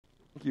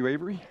Thank you,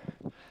 Avery.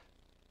 Good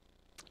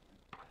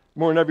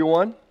morning,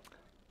 everyone.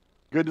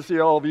 Good to see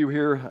all of you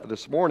here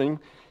this morning.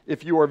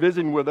 If you are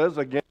visiting with us,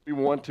 again, we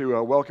want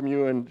to welcome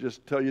you and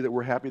just tell you that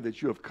we're happy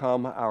that you have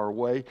come our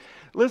way.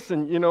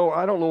 Listen,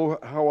 I don't know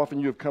how often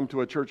you have come to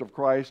a Church of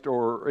Christ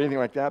or anything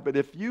like that, but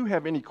if you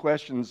have any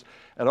questions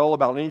at all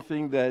about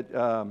anything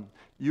that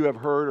you have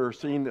heard or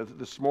seen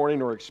this morning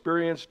or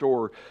experienced,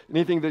 or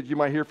anything that you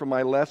might hear from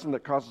my lesson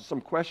that causes some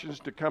questions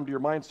to come to your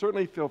mind,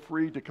 certainly feel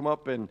free to come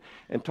up and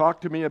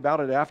talk to me about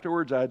it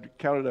afterwards. I'd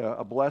count it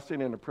a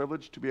blessing and a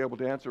privilege to be able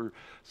to answer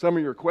some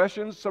of your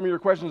questions. Some of your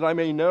questions I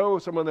may know,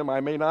 some of them I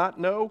may not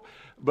know,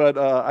 but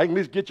I can at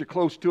least get you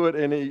close to it,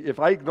 and if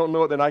I don't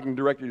know it, then I can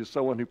direct you to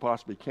someone who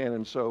possibly can.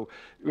 And so,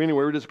 anyway,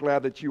 we're just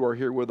glad that you are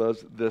here with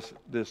us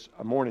this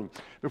morning.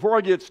 Before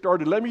I get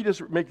started, let me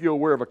just make you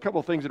aware of a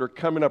couple of things that are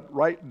coming up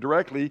right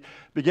directly.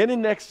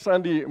 Beginning next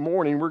Sunday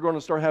morning, we're going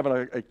to start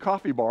having a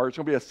coffee bar. It's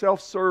going to be a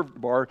self-served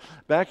bar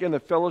back in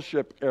the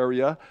fellowship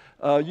area.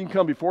 You can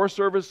come before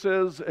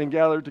services and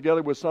gather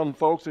together with some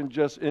folks and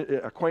just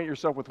acquaint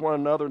yourself with one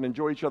another and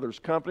enjoy each other's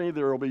company.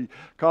 There will be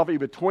coffee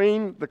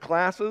between the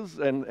classes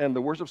and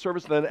the worship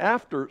service. And then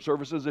after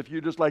services, if you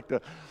just like to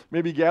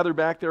maybe gather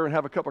back there and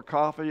have a cup of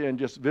coffee and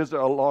just visit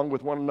along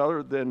with one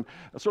another, then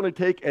certainly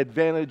take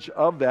advantage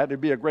of that.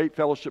 It'd be a great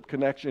fellowship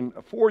connection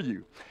for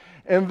you.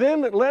 And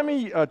then let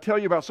me tell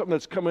you about something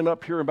that's coming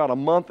up here in about a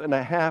month and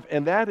a half,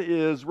 and that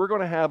is we're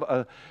going to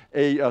have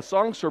a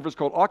song service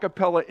called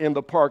Acapella in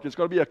the Park. It's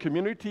going to be a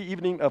community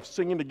evening of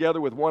singing together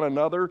with one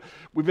another.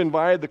 We've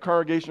invited the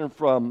congregation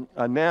from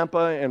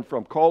Nampa and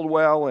from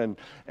Caldwell and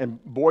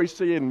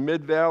Boise and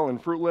Midvale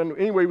and Fruitland.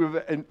 Anyway,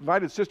 we've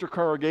invited sister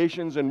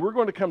congregations, and we're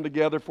going to come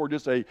together for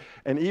just an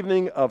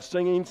evening of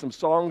singing some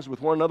songs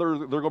with one another.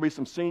 There are going to be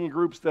some singing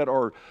groups that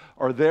are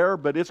there,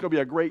 but it's going to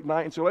be a great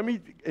night. And so let me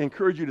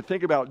encourage you to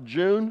think about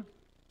June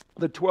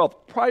the 12th.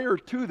 Prior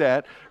to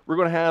that, we're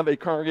going to have a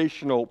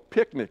congregational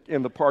picnic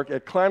in the park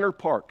at Kleiner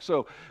Park.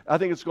 So I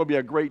think it's going to be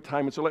a great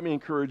time. And so let me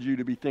encourage you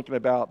to be thinking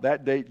about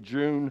that date,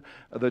 June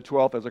the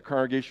 12th, as a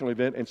congregational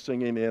event and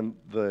singing in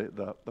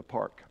the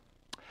park.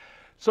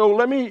 So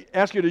let me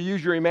ask you to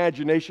use your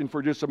imagination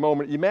for just a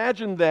moment.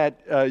 Imagine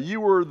that you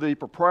were the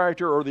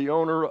proprietor or the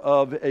owner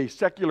of a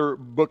secular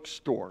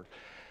bookstore.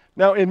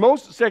 Now, in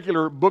most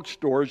secular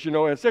bookstores, in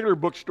secular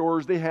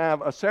bookstores, they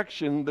have a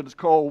section that is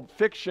called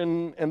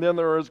fiction, and then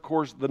there is, of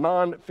course, the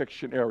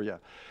non-fiction area.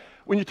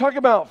 When you talk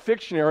about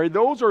fiction area,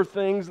 those are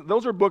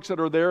books that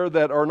are there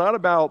that are not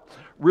about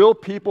real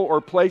people or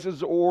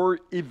places or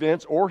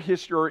events or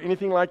history or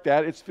anything like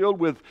that. It's filled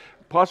with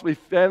possibly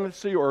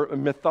fantasy or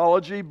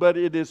mythology, but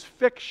it is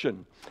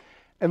fiction.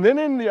 And then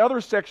in the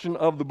other section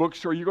of the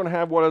bookstore, you're going to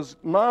have what is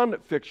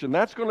nonfiction.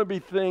 That's going to be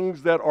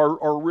things that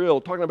are real,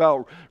 talking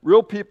about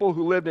real people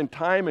who lived in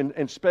time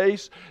and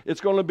space. It's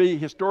going to be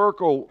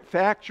historical,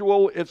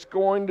 factual. It's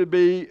going to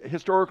be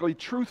historically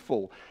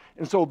truthful.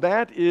 And so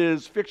that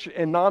is fiction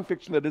and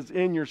nonfiction that is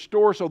in your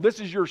store. So this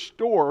is your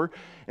store.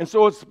 And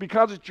so it's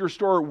because it's your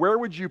store, where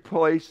would you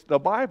place the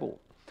Bible?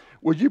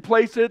 Would you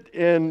place it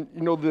in,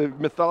 the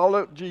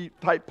mythology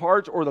type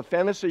parts or the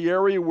fantasy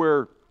area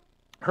where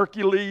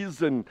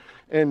Hercules and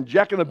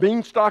Jack and the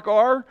Beanstalk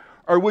are?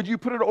 Or would you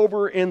put it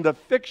over in the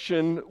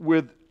fiction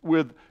with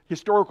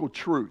historical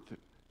truth?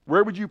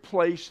 Where would you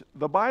place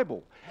the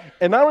Bible?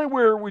 And not only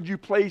where would you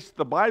place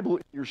the Bible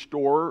in your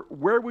store,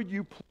 where would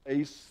you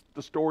place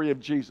the story of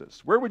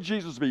Jesus? Where would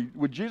Jesus be?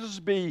 Would Jesus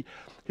be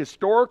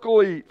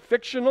historically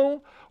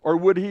fictional, or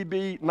would he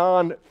be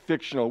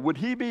non-fictional? Would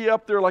he be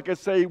up there, like I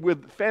say,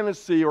 with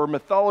fantasy or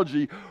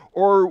mythology,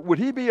 or would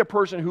he be a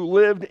person who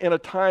lived in a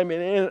time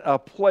and in a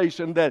place,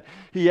 and that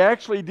he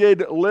actually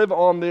did live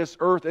on this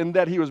earth, and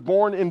that he was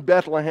born in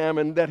Bethlehem,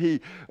 and that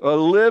he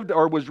lived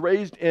or was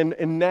raised in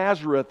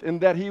Nazareth, and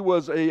that he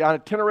was an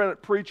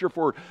itinerant preacher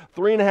for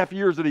 3.5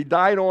 years, that he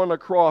died on a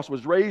cross,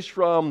 was raised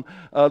from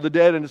the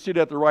dead, and is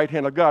seated at the right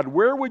hand of God?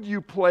 Where would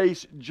you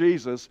place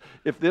Jesus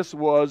if this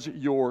was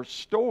your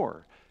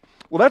store?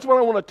 Well, that's what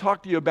I want to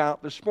talk to you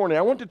about this morning.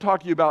 I want to talk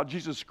to you about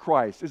Jesus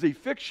Christ. Is he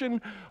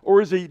fiction or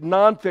is he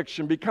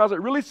nonfiction? Because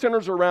it really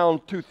centers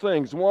around two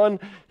things. One,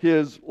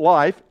 his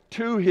life.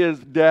 Two, his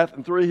death.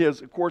 And three,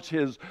 his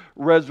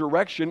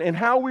resurrection, and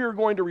how we are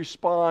going to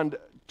respond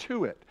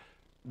to it.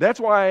 That's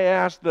why I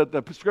asked that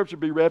the scripture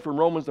be read from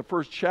Romans, the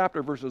first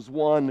chapter, verses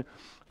 1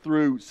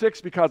 through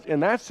 6, because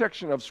in that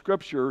section of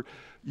scripture,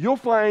 you'll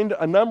find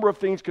a number of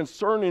things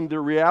concerning the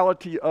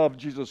reality of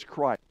Jesus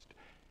Christ.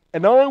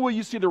 And not only will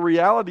you see the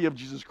reality of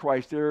Jesus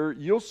Christ there,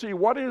 you'll see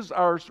what is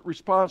our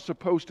response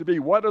supposed to be.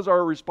 What does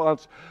our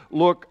response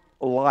look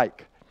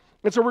like?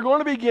 And so we're going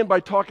to begin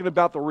by talking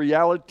about the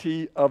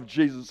reality of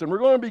Jesus. And we're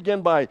going to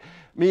begin by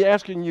me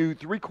asking you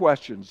 3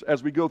 questions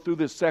as we go through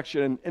this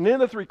section. And in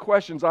the 3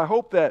 questions, I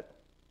hope that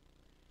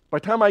by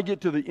the time I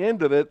get to the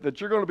end of it, that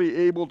you're going to be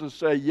able to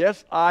say,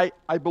 yes, I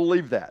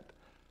believe that.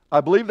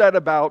 I believe that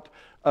about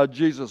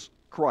Jesus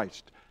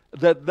Christ.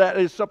 That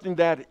is something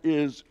that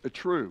is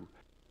true.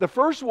 The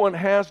first one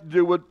has to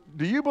do with,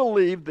 do you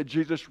believe that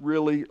Jesus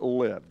really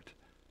lived?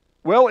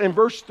 Well, in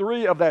verse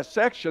 3 of that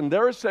section,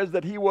 there it says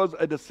that he was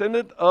a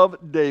descendant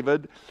of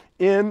David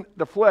in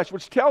the flesh,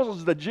 which tells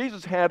us that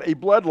Jesus had a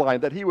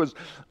bloodline, that he was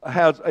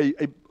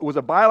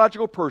a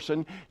biological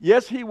person.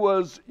 Yes, he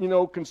was,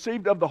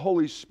 conceived of the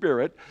Holy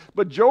Spirit,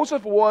 but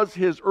Joseph was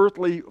his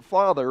earthly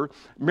father.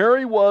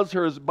 Mary was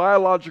his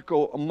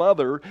biological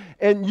mother,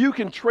 and you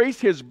can trace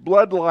his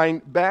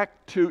bloodline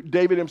back to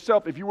David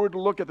himself. If you were to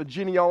look at the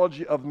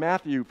genealogy of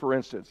Matthew, for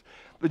instance,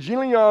 the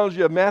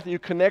genealogy of Matthew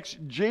connects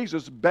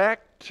Jesus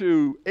back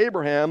to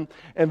Abraham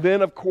and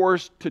then, of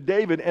course, to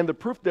David. And the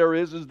proof there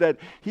is that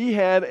he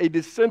had a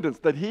descendants,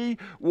 that he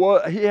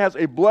has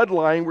a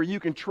bloodline where you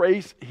can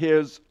trace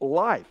his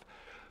life.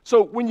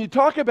 So when you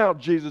talk about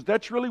Jesus,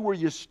 that's really where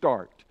you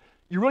start.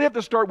 You really have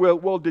to start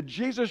with, well, did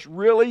Jesus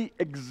really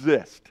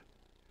exist?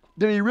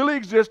 Did he really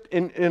exist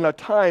in a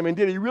time? And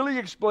did he really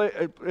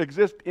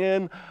exist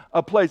in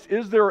a place?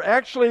 Is there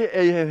actually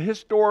a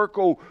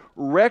historical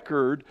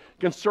record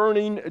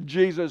concerning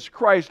Jesus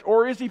Christ?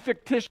 Or is he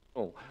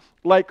fictional,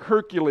 like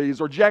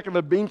Hercules or Jack of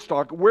the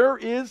Beanstalk? Where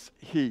is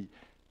he?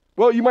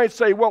 Well, you might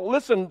say, well,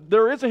 listen,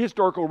 there is a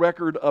historical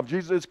record of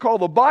Jesus. It's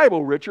called the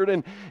Bible, Richard,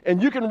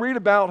 and you can read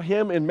about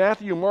him in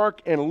Matthew,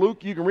 Mark, and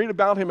Luke. You can read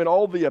about him in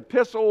all the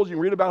epistles. You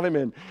can read about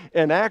him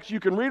in Acts.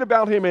 You can read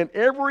about him in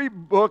every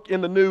book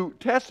in the New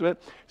Testament,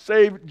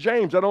 save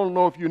James. I don't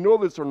know if you know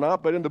this or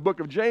not, but in the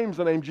book of James,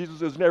 the name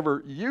Jesus is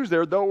never used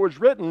there, though it was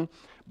written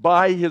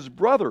by his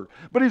brother.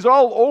 But he's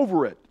all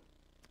over it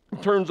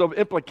in terms of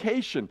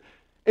implication.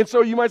 And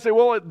so you might say,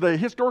 well, the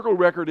historical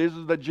record is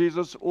that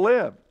Jesus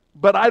lived.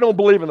 But I don't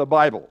believe in the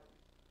Bible.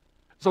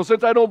 So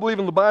since I don't believe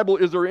in the Bible,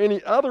 is there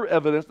any other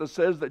evidence that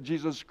says that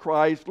Jesus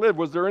Christ lived?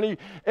 Was there any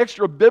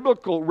extra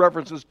biblical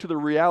references to the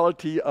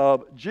reality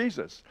of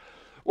Jesus?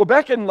 Well,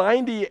 back in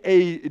 90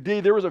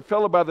 AD, there was a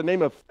fellow by the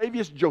name of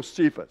Flavius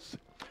Josephus.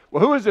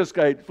 Well, who is this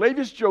guy?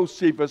 Flavius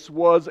Josephus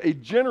was a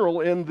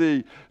general in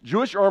the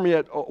Jewish army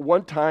at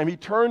one time. He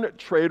turned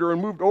traitor and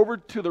moved over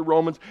to the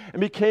Romans and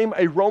became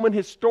a Roman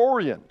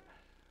historian.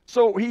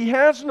 So he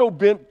has no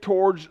bent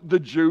towards the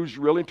Jews,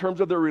 really, in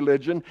terms of their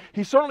religion.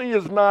 He certainly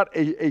is not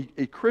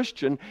a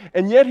Christian,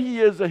 and yet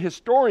he is a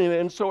historian,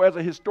 and so as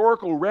a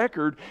historical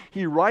record,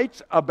 he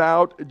writes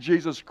about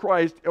Jesus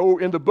Christ. Oh,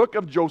 in the book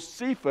of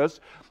Josephus,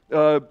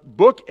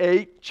 book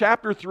 8,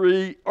 chapter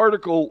 3,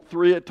 article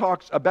 3, it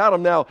talks about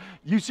him. Now,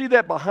 you see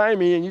that behind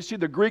me, and you see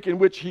the Greek in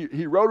which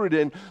he wrote it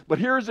in, but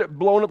here's it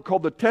blown up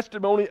called the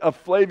Testimony of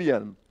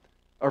Flavian,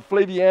 or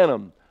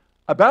Flavianum.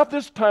 About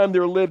this time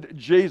there lived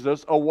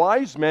Jesus, a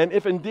wise man,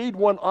 if indeed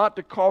one ought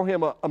to call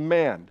him a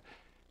man.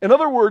 In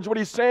other words, what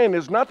he's saying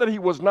is not that he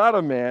was not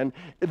a man,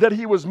 that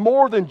he was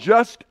more than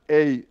just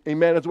a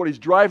man, is what he's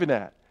driving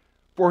at.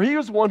 For he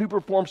was one who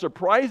performed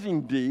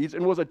surprising deeds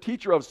and was a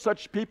teacher of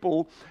such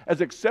people as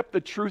accept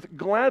the truth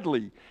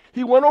gladly.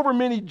 He won over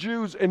many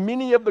Jews and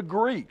many of the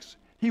Greeks.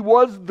 He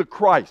was the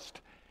Christ.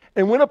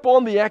 And when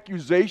upon the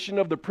accusation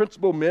of the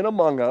principal men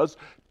among us,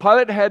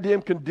 Pilate had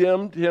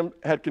condemned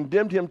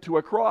him to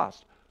a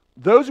cross.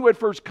 Those who had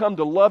first come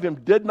to love him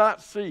did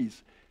not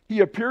cease. He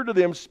appeared to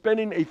them,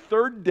 spending a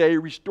third day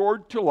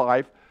restored to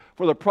life,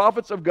 for the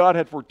prophets of God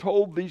had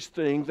foretold these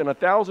things and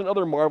 1,000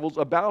 other marvels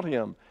about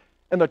him.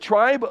 And the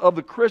tribe of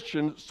the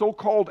Christians, so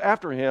called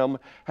after him,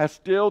 has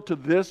still to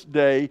this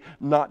day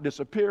not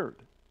disappeared.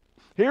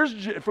 Here's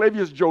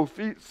Flavius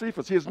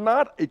Josephus. He is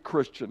not a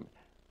Christian.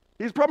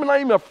 He's probably not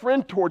even a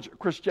friend towards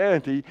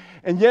Christianity,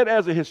 and yet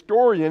as a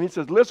historian, he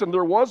says, listen,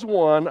 there was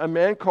a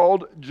man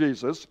called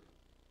Jesus.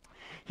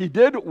 He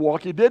did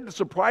walk, he did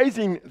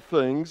surprising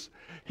things.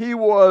 He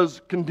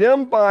was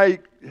condemned by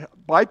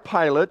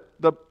Pilate,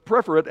 the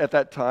prefect at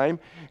that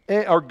time,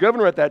 or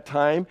governor at that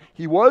time.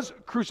 He was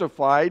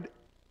crucified,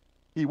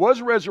 he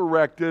was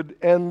resurrected,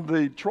 and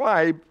the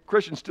tribe,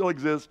 Christians, still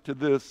exists to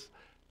this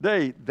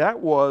day. That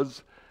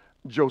was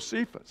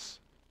Josephus.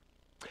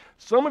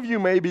 Some of you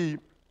may be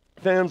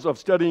fans of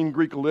studying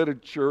Greek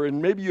literature,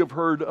 and maybe you've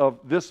heard of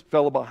this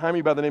fellow behind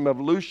me by the name of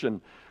Lucian.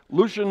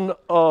 Lucian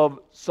of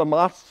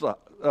Samosata.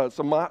 Let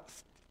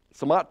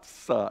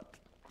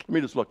me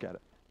just look at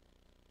it.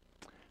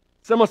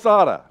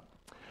 Samosata.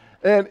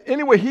 And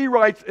anyway, he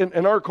writes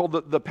an article,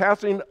 The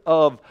Passing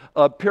of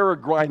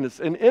Peregrinus.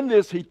 And in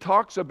this, he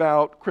talks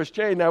about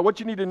Christianity. Now, what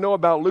you need to know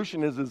about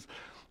Lucian is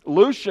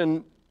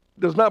Lucian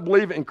does not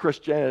believe in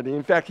Christianity.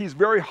 In fact, he's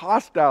very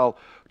hostile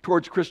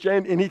towards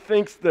Christianity, and he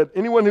thinks that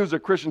anyone who's a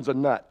Christian's a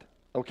nut,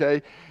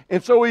 okay?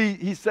 And so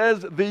he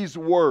says these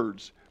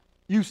words.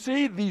 You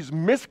see, these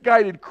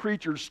misguided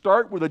creatures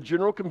start with a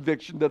general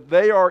conviction that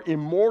they are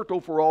immortal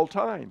for all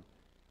time,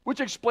 which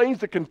explains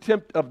the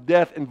contempt of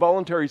death and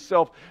voluntary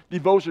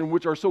self-devotion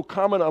which are so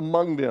common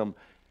among them.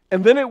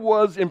 And then it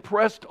was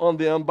impressed on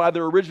them by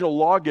their original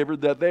lawgiver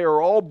that they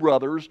are all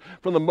brothers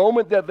from the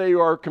moment that they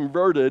are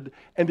converted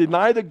and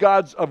deny the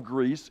gods of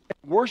Greece,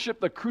 and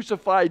worship the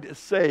crucified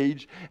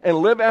sage, and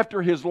live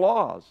after his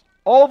laws.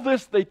 All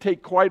this they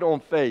take quite on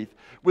faith,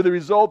 with the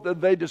result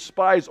that they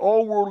despise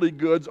all worldly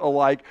goods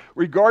alike,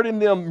 regarding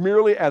them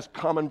merely as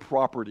common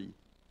property.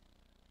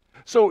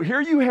 So here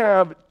you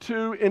have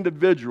two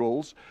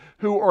individuals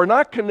who are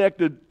not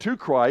connected to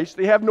Christ.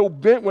 They have no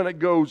bent when it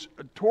goes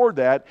toward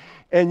that.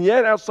 And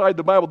yet outside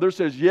the Bible, there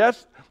says,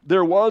 yes,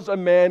 there was a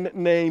man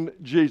named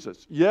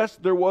Jesus. Yes,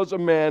 there was a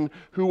man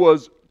who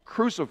was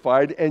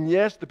crucified. And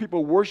yes, the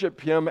people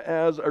worship him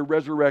as a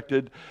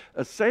resurrected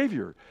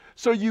Savior.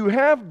 So you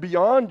have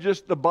beyond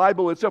just the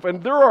Bible itself,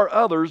 and there are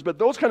others, but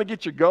those kind of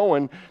get you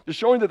going to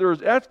showing that there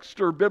is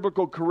extra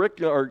biblical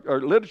curriculum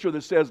or literature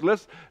that says,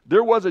 listen,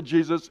 there was a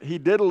Jesus. He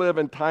did live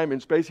in time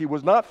and space. He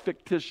was not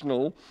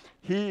fictional.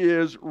 He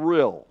is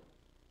real.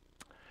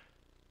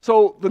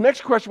 So the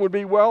next question would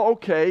be, well,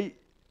 okay,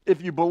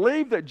 if you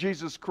believe that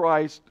Jesus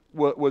Christ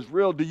was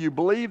real, do you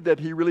believe that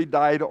he really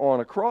died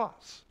on a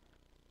cross?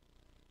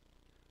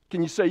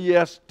 Can you say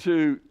yes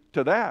to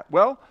that?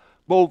 Well,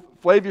 both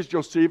Flavius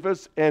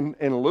Josephus and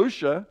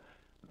Lucian,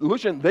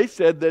 they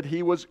said that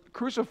he was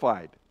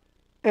crucified.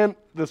 And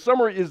the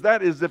summary is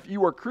that is if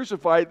you were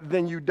crucified,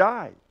 then you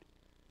died.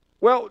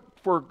 Well,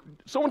 for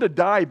someone to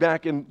die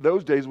back in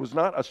those days was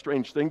not a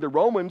strange thing. The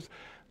Romans,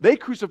 they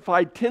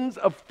crucified tens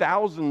of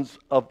thousands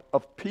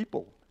of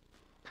people.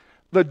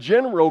 The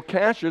general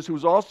Cassius, who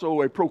was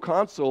also a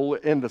proconsul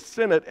in the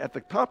Senate, at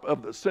the top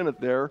of the Senate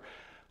there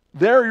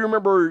you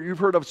remember, you've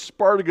heard of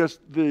Spartacus,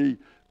 the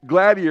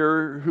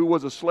gladiator who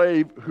was a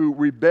slave who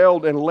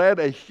rebelled and led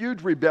a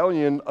huge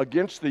rebellion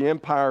against the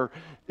empire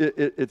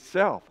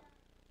itself.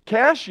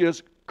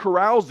 Cassius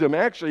corrals them.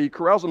 Actually, he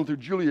corrals them through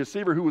Julius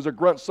Caesar, who was a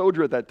grunt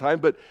soldier at that time,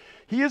 but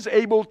he is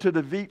able to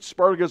defeat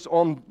Spartacus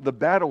on the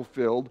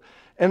battlefield.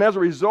 And as a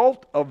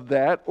result of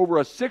that, over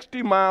a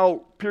 60-mile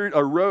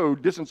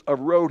period, distance of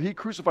road, he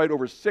crucified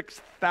over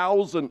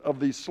 6,000 of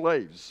these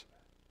slaves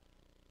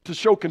to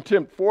show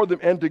contempt for them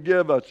and to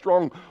give a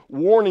strong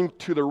warning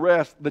to the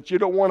rest that you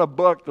don't want to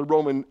buck the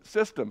Roman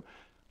system.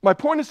 My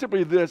point is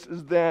simply this,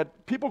 is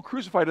that people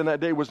crucified in that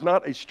day was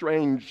not a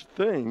strange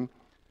thing,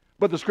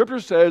 but the scripture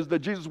says that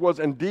Jesus was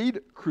indeed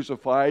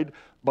crucified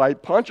by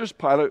Pontius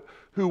Pilate,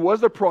 who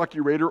was the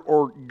procurator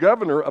or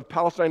governor of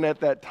Palestine at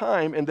that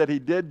time, and that he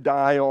did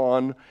die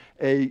on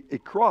a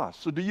cross.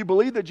 So do you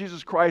believe that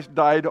Jesus Christ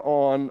died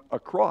on a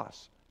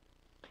cross?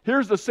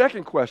 Here's the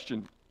second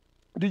question.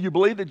 Do you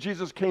believe that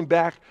Jesus came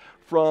back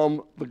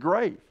from the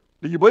grave?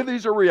 Do you believe that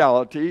he's a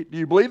reality? Do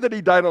you believe that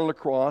he died on the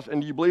cross?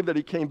 And do you believe that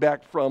he came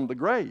back from the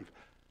grave?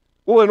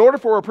 Well, in order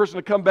for a person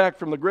to come back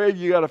from the grave,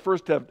 you got to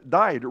first have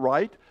died,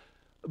 right?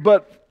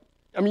 But,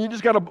 I mean,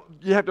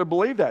 you have to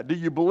believe that. Do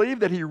you believe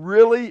that he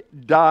really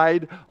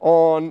died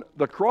on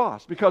the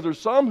cross? Because there's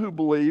some who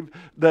believe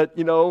that,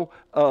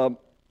 don't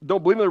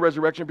believe in the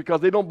resurrection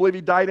because they don't believe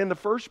he died in the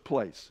first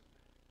place.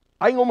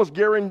 I can almost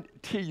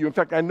guarantee you, in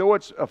fact, I know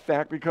it's a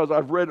fact because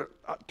I've read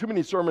too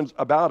many sermons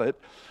about it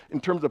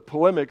in terms of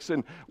polemics,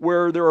 and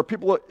where there are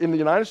people in the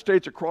United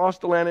States, across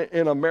the land,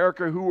 in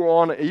America, who are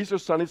on Easter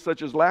Sunday,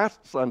 such as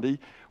last Sunday,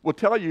 will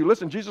tell you,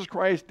 listen, Jesus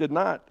Christ did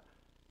not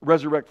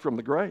resurrect from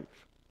the grave.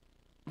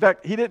 In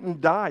fact, he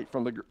didn't die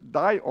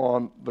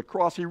on the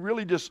cross. He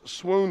really just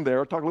swooned there.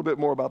 I'll talk a little bit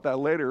more about that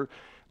later.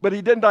 But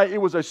he didn't die.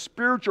 It was a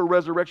spiritual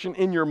resurrection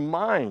in your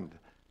mind.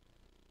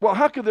 Well,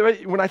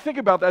 when I think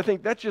about that, I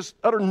think that's just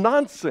utter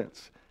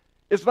nonsense.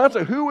 It's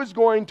nonsense. Who is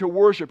going to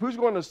worship? Who's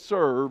going to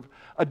serve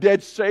a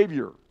dead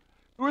Savior?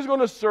 Who is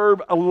going to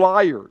serve a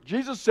liar?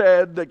 Jesus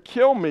said that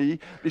kill me,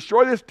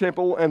 destroy this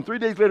temple, and 3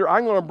 days later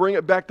I'm going to bring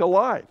it back to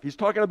life. He's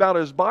talking about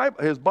his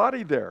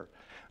body there.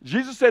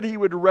 Jesus said he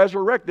would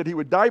resurrect, that he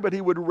would die, but he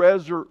would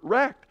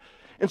resurrect.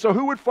 And so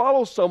who would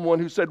follow someone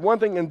who said one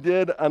thing and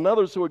did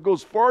another? So it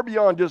goes far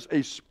beyond just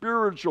a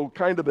spiritual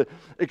kind of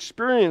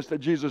experience that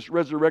Jesus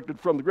resurrected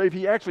from the grave.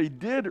 He actually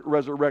did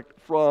resurrect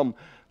from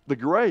the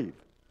grave.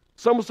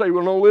 Some will say,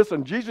 well, no,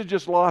 listen, Jesus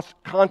just lost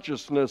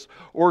consciousness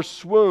or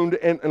swooned,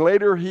 and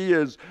later he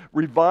is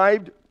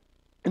revived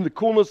in the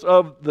coolness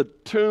of the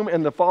tomb,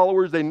 and the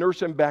followers, they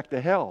nurse him back to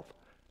health.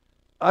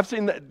 I've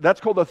seen that.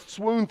 That's called the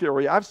swoon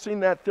theory. I've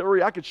seen that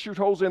theory. I could shoot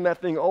holes in that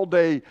thing all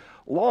day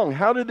long.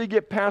 How did they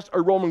get past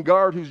a Roman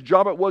guard whose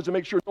job it was to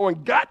make sure no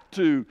one got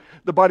to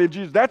the body of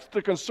Jesus? That's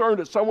the concern,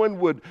 that someone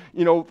would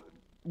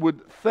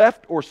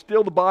theft or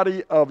steal the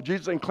body of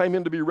Jesus and claim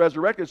him to be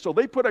resurrected. So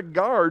they put a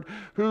guard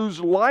whose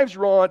lives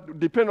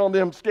depend on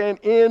them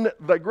stand in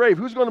the grave.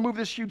 Who's going to move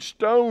this huge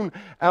stone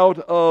out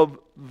of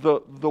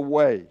the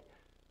way?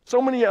 So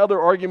many other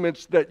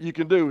arguments that you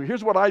can do.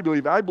 Here's what I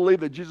believe. I believe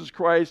that Jesus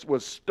Christ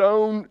was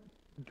stone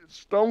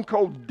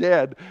cold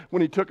dead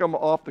when he took him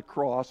off the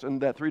cross, and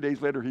that 3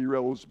 days later he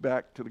rose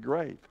back to the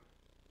grave.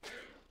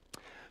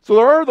 So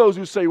there are those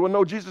who say, well,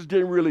 no, Jesus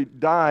didn't really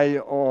die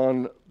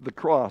on the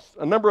cross.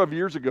 A number of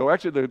years ago,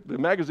 actually the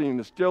magazine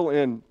is still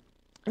in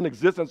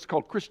existence,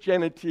 called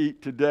Christianity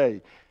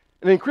Today.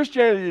 And in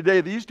Christianity Today,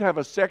 they used to have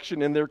a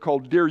section in there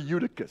called Dear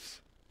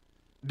Eutychus.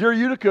 Dear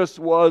Eutychus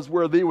was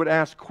where they would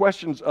ask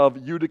questions of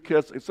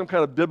Eutychus, some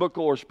kind of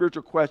biblical or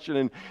spiritual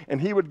question, and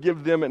he would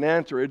give them an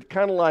answer. It's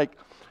kind of like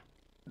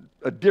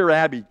a Dear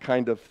Abby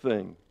kind of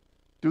thing.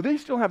 Do they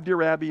still have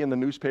Dear Abby in the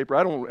newspaper?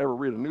 I don't ever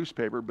read a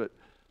newspaper,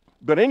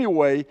 but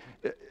anyway,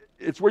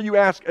 it's where you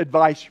ask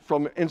advice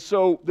from. And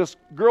so this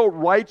girl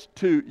writes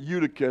to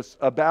Eutychus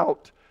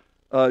about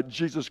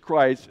Jesus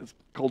Christ. It's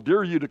called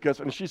Dear Eutychus,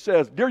 and she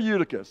says, Dear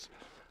Eutychus,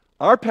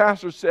 our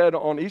pastor said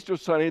on Easter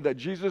Sunday that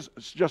Jesus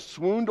just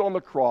swooned on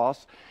the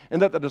cross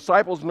and that the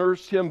disciples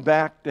nursed him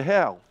back to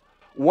health.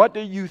 What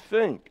do you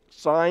think?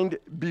 Signed,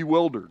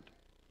 Bewildered.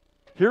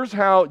 Here's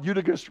how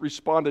Eutychus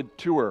responded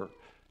to her.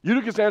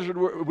 Eutychus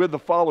answered with the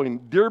following,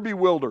 Dear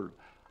Bewildered,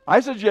 I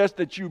suggest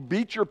that you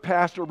beat your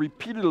pastor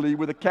repeatedly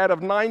with a cat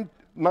of nine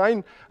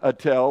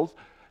tails,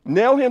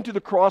 nail him to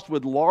the cross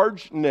with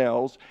large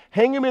nails,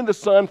 hang him in the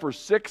sun for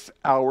 6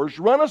 hours,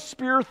 run a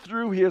spear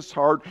through his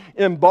heart,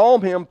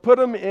 embalm him, put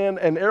him in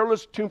an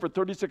airless tomb for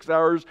 36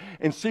 hours,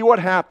 and see what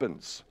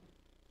happens.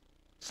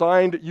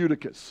 Signed,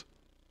 Eutychus.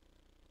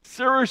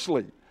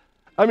 Seriously.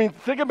 I mean,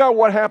 think about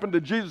what happened to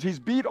Jesus. He's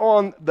beat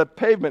on the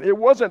pavement. It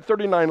wasn't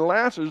 39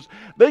 lashes.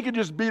 They could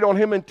just beat on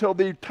him until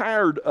they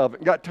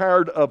got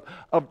tired of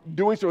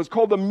doing so. It's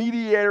called the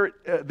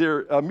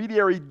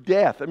mediary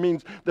death. It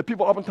means that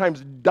people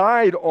oftentimes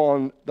died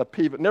on the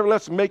pavement,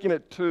 nevertheless making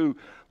it to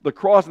the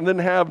cross, and then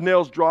have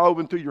nails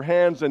driven through your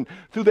hands and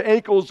through the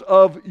ankles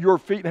of your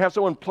feet, and have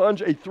someone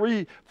plunge a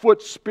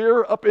 3-foot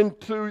spear up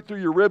through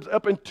your ribs,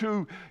 up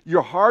into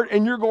your heart,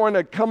 and you're going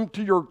to come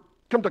to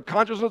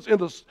consciousness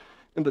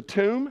in the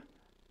tomb.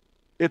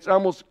 It's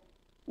almost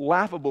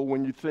laughable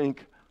when you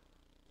think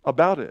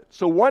about it.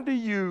 So what do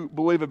you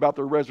believe about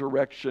the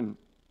resurrection?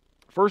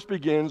 First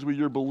begins with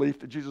your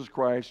belief that Jesus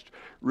Christ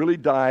really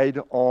died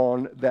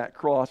on that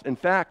cross. In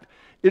fact,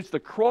 it's the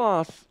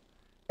cross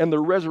and the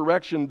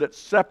resurrection that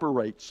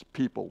separates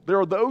people. There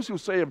are those who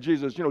say of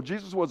Jesus,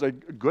 Jesus was a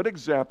good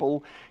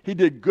example. He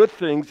did good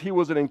things. He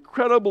was an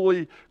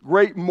incredibly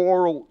great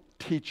moral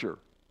teacher,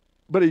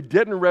 but he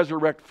didn't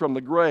resurrect from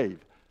the grave.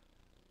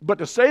 But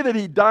to say that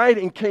he died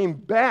and came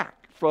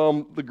back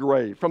from the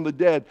grave, from the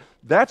dead,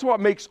 that's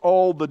what makes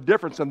all the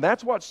difference, and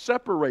that's what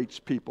separates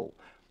people.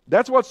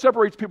 That's what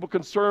separates people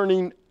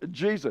concerning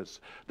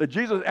Jesus, that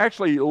Jesus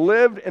actually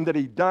lived and that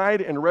he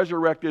died and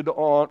resurrected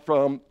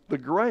from the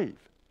grave.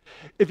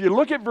 If you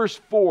look at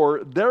verse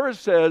 4, there it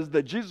says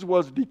that Jesus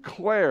was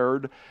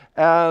declared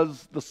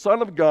as the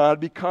Son of God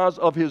because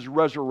of his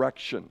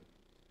resurrection.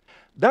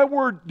 That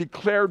word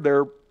declared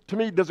there, to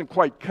me, doesn't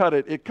quite cut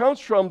it. It comes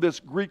from this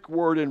Greek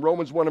word in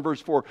Romans 1 and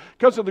verse 4. It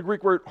comes from the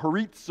Greek word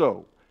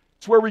horizo.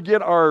 It's where we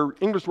get our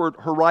English word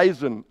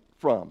horizon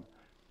from.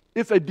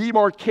 It's a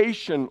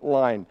demarcation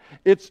line.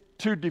 It's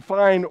to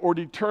define or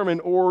determine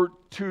or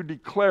to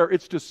declare.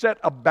 It's to set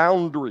a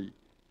boundary.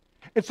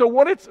 And so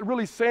what it's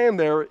really saying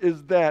there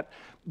is that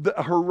the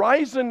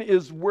horizon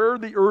is where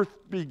the earth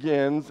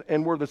begins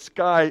and where the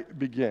sky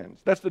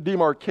begins. That's the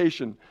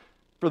demarcation.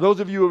 For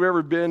those of you who have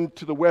ever been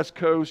to the West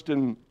Coast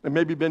and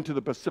maybe been to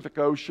the Pacific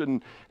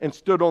Ocean and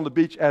stood on the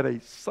beach at a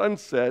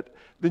sunset,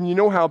 then you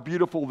know how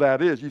beautiful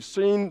that is. You've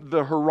seen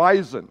the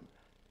horizon.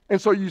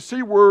 And so you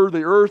see where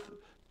the earth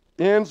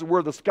ends,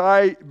 where the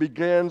sky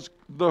begins,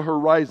 the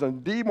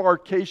horizon.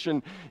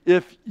 Demarcation,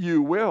 if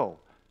you will.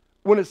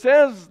 When it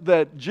says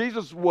that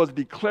Jesus was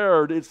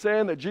declared, it's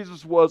saying that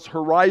Jesus was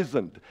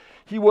horizoned.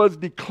 He was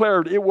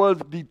declared. It was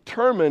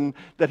determined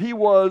that he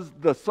was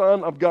the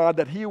Son of God,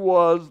 that he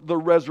was the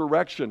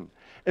resurrection.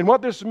 And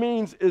what this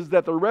means is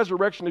that the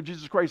resurrection of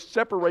Jesus Christ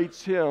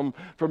separates him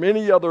from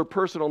any other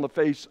person on the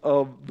face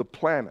of the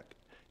planet.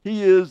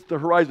 He is the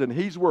horizon.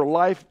 He's where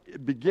life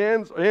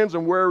begins, ends,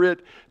 and where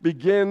it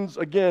begins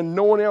again.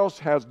 No one else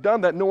has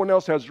done that. No one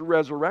else has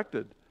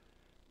resurrected.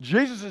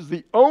 Jesus is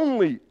the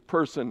only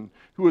person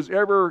who has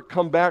ever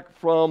come back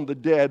from the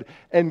dead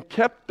and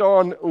kept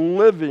on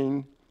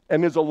living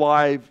and is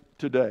alive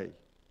today.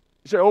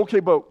 You say, okay,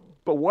 but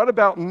what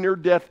about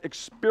near-death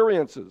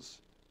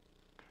experiences?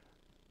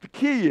 The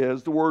key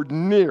is the word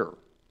near.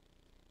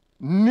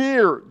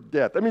 Near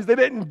death. That means they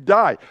didn't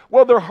die.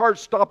 Well, their heart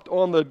stopped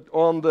on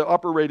the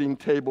operating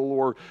table,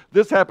 or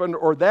this happened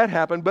or that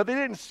happened, but they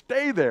didn't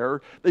stay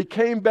there. They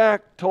came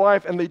back to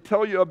life, and they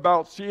tell you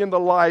about seeing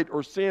the light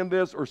or seeing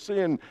this or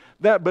seeing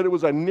that, but it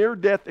was a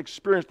near-death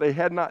experience. They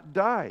had not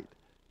died.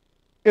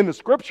 In the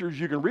scriptures,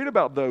 you can read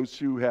about those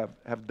who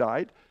have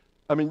died.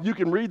 I mean, you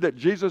can read that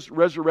Jesus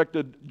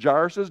resurrected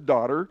Jairus'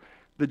 daughter,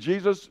 that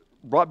Jesus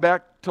brought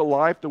back to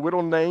life the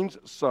widow Nain's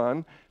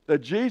son, that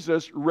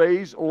Jesus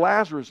raised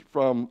Lazarus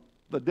from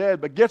the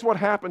dead. But guess what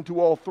happened to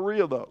all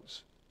three of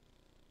those?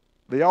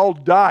 They all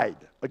died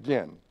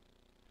again.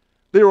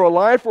 They were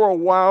alive for a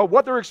while.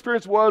 What their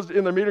experience was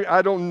in the meeting,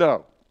 I don't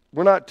know.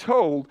 We're not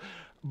told.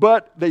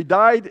 But they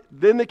died,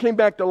 then they came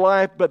back to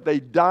life, but they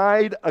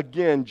died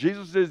again.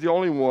 Jesus is the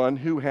only one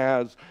who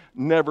has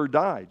never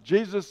died.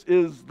 Jesus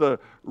is the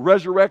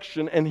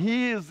resurrection, and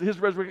his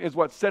resurrection is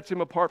what sets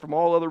him apart from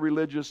all other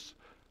religious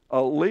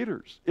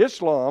leaders.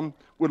 Islam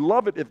would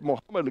love it if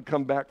Muhammad had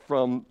come back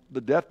from the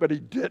death, but he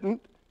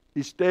didn't.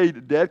 He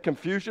stayed dead.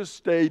 Confucius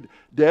stayed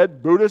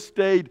dead. Buddha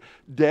stayed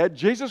dead.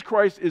 Jesus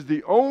Christ is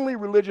the only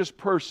religious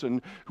person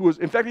who is,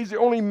 in fact, he's the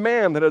only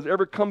man that has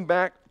ever come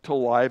back to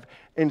life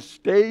and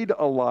stayed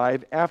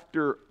alive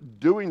after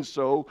doing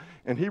so.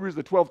 And Hebrews,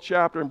 the 12th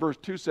chapter, and verse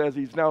 2 says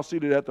he's now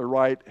seated at the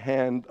right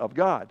hand of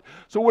God.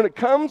 So when it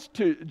comes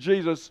to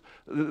Jesus,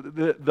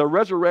 the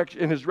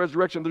resurrection, in his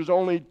resurrection, there's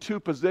only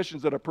two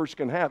positions that a person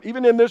can have.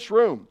 Even in this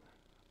room,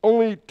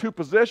 only two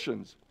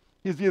positions.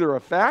 He's either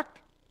a fact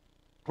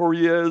or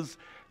he is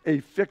a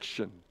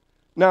fiction.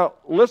 Now,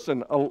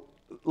 listen,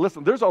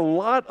 there's a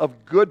lot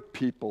of good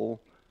people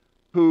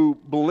who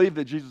believe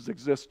that Jesus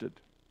existed.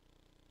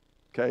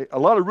 Okay? A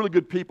lot of really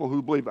good people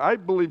who believe, I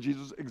believe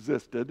Jesus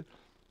existed.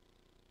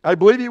 I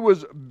believe he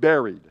was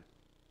buried,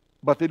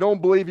 but they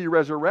don't believe he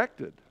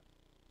resurrected.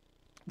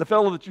 The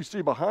fellow that you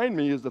see behind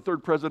me is the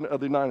third president of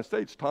the United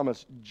States,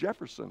 Thomas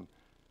Jefferson.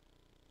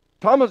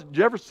 Thomas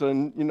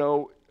Jefferson,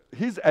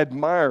 he's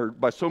admired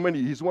by so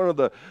many. He's one of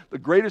the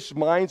greatest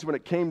minds when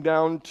it came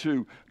down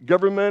to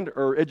government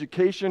or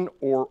education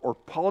or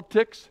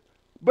politics.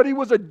 But he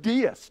was a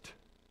deist.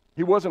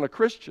 He wasn't a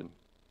Christian.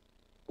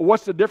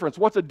 What's the difference?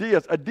 What's a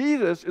deist? A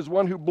deist is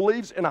one who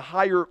believes in a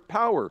higher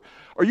power.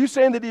 Are you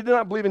saying that he did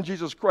not believe in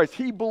Jesus Christ?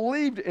 He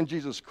believed in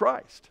Jesus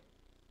Christ.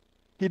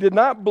 He did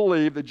not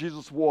believe that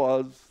Jesus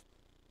was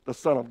the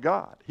Son of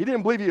God. He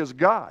didn't believe he is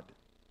God.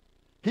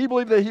 He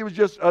believed that he was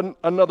just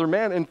another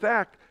man. In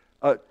fact,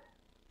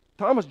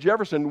 Thomas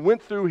Jefferson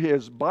went through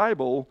his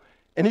Bible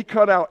and he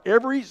cut out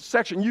every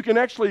section. You can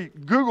actually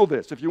Google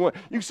this if you want.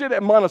 You can see it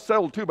at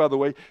Monticello too, by the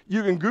way.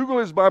 You can Google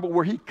his Bible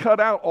where he cut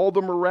out all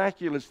the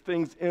miraculous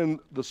things in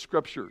the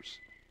Scriptures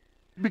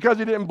because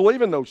he didn't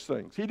believe in those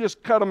things. He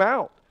just cut them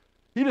out.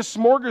 He just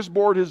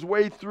smorgasborded his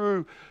way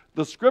through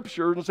the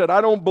Scripture and said, I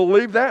don't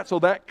believe that, so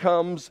that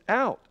comes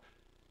out.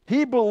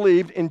 He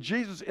believed in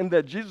Jesus, in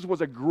that Jesus was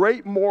a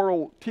great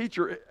moral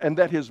teacher, and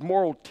that his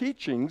moral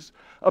teachings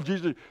of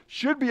Jesus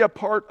should be a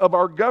part of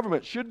our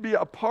government, should be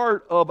a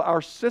part of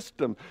our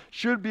system,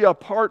 should be a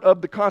part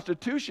of the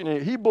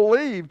Constitution. He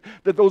believed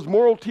that those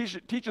moral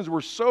teachings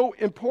were so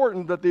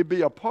important that they'd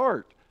be a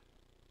part.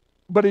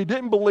 But he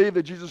didn't believe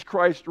that Jesus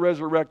Christ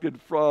resurrected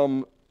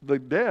from the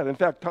dead. In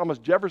fact, Thomas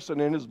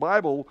Jefferson, in his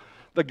Bible,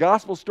 the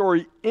gospel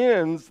story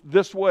ends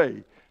this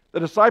way. The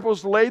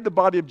disciples laid the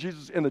body of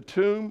Jesus in the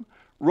tomb,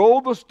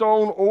 rolled the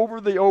stone over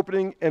the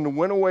opening, and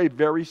went away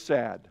very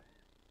sad.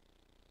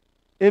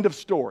 End of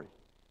story.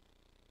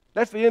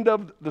 That's the end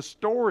of the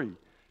story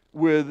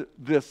with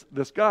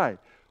this guy.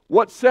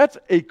 What sets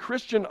a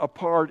Christian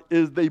apart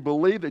is they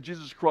believe that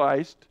Jesus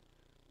Christ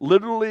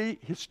literally,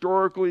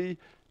 historically,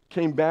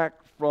 came back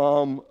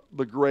from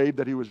the grave,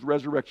 that he was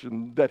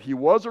resurrection, that he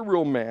was a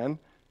real man,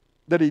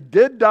 that he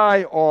did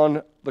die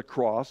on the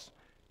cross,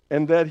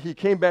 and that he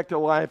came back to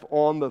life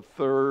on the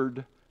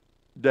third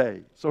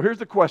day. So here's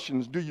the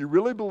questions. Do you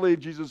really believe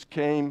Jesus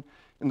came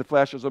in the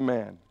flesh as a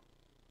man?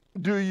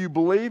 Do you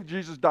believe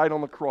Jesus died on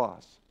the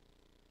cross?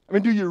 I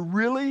mean, do you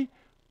really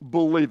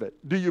believe it?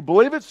 Do you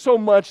believe it so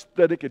much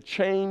that it could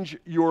change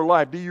your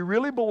life? Do you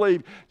really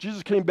believe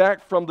Jesus came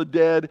back from the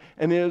dead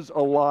and is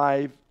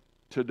alive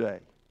today?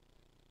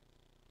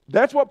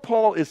 That's what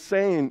Paul is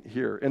saying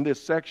here in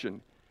this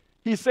section.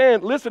 He's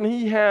saying, listen,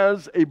 he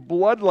has a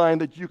bloodline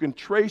that you can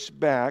trace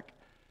back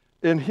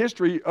in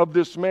history of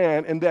this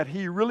man, and that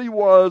he really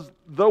was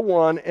the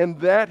one, and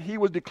that he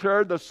was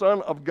declared the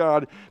Son of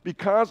God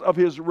because of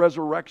his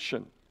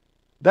resurrection.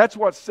 That's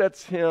what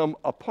sets him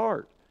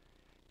apart.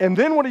 And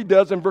then what he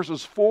does in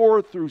verses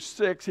 4 through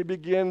 6, he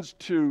begins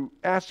to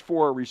ask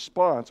for a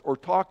response or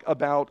talk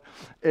about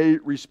a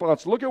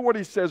response. Look at what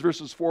he says,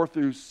 verses 4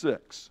 through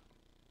 6.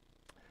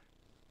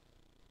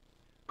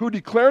 Who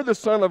declared the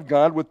Son of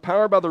God with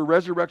power by the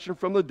resurrection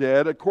from the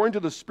dead, according to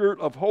the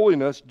Spirit of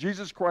holiness,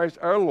 Jesus Christ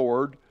our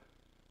Lord,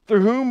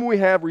 through whom we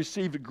have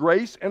received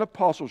grace and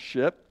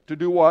apostleship, to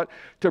do what?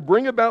 To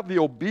bring about the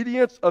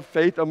obedience of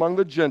faith among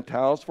the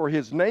Gentiles for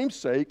his name's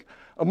sake,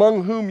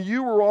 among whom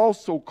you were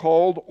also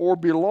called or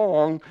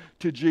belong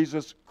to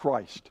Jesus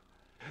Christ.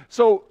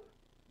 So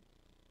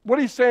what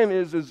he's saying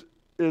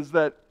is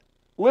that,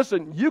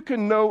 listen, you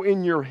can know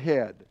in your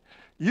head,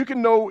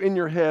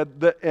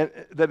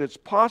 that it's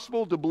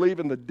possible to believe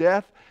in the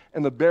death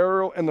and the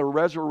burial and the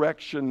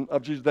resurrection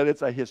of Jesus, that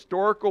it's a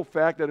historical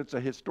fact, that it's a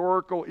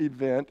historical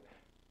event,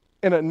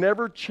 and it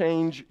never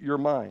change your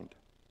mind.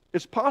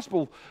 It's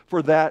possible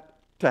for that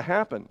to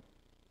happen.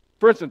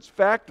 For instance,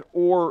 fact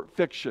or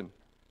fiction.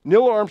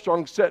 Neil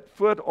Armstrong set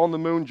foot on the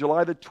moon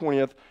July the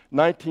 20th,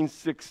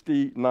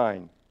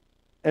 1969.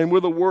 And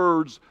with the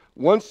words,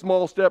 one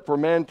small step for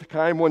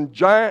mankind, one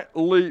giant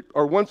leap,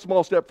 or one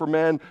small step for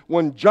man,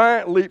 one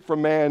giant leap for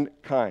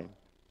mankind.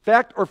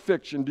 Fact or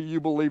fiction, do you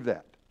believe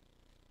that?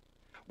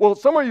 Well,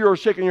 some of you are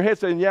shaking your head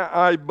saying, yeah,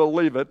 I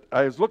believe it.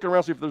 I was looking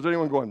around to see if there's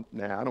anyone going,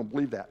 nah, I don't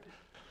believe that.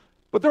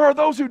 But there are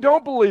those who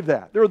don't believe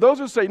that. There are those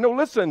who say, no,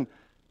 listen,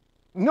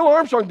 Neil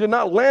Armstrong did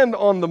not land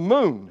on the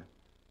moon.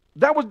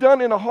 That was done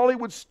in a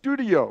Hollywood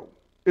studio,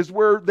 is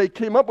where they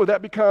came up with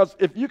that, because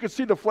if you could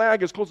see the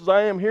flag as close as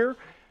I am here,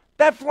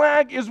 that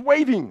flag is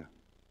waving.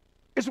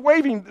 It's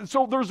waving.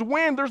 So there's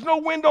wind. There's no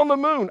wind on the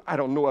moon. I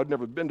don't know. I've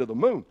never been to the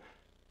moon.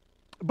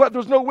 But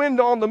there's no wind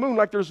on the moon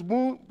like there's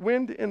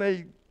wind in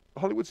a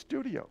Hollywood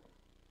studio.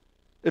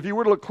 If you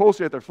were to look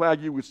closely at their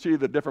flag, you would see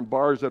the different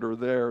bars that are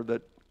there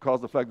that cause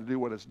the flag to do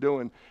what it's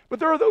doing. But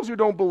there are those who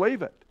don't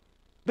believe it.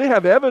 They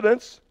have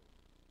evidence.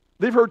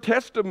 They've heard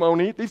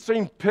testimony. They've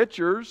seen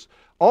pictures,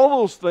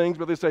 all those things,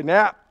 but they say,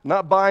 nah,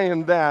 not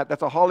buying that.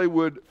 That's a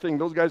Hollywood thing.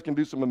 Those guys can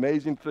do some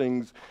amazing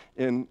things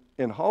in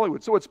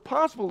Hollywood. So it's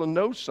possible to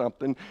know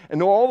something and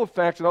know all the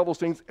facts and all those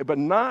things, but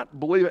not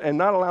believe it and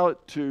not allow it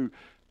to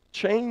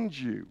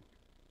change you.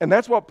 And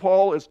that's what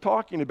Paul is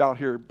talking about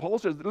here. Paul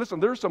says, listen,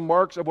 there's some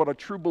marks of what a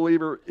true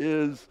believer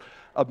is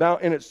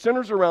about, and it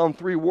centers around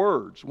three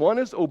words. One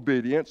is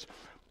obedience,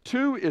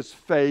 two is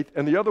faith,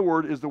 and the other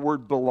word is the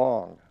word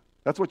belong.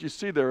 That's what you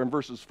see there in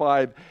verses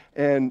 5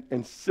 and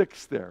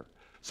 6 there.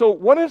 So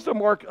what is the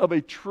mark of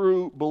a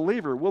true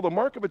believer? Well, the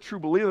mark of a true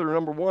believer,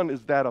 number one,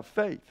 is that of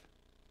faith.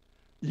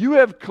 You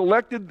have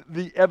collected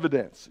the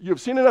evidence. You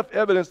have seen enough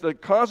evidence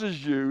that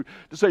causes you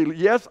to say,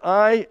 yes,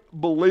 I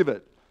believe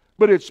it.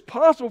 But it's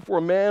possible for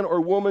a man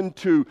or woman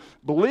to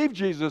believe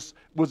Jesus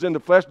was in the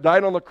flesh,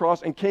 died on the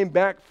cross, and came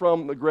back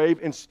from the grave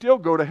and still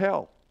go to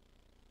hell.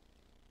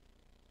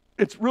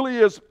 It really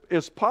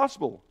is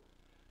possible.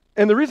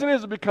 And the reason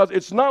is because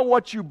it's not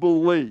what you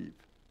believe.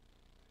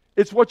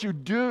 It's what you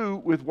do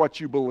with what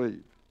you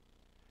believe.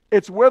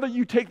 It's whether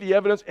you take the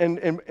evidence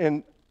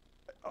and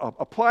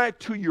apply it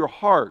to your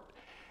heart.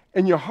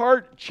 And your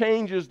heart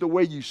changes the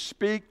way you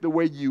speak, the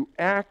way you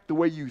act, the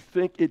way you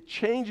think. It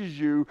changes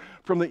you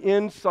from the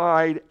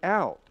inside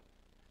out.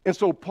 And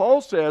so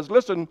Paul says,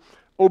 listen,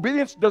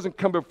 obedience doesn't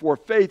come before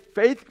faith.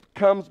 Faith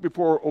comes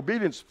before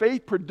obedience.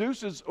 Faith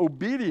produces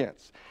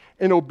obedience.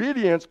 And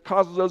obedience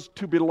causes us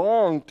to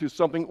belong to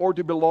something or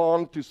to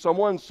belong to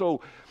someone. So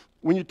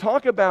when you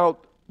talk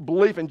about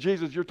belief in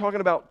Jesus, you're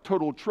talking about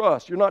total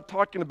trust. You're not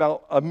talking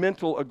about a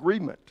mental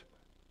agreement.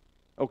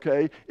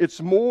 Okay? It's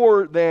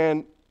more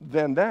than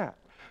that.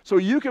 So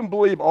you can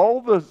believe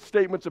all the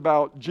statements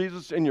about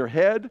Jesus in your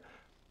head,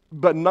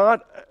 but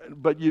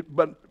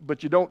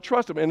you don't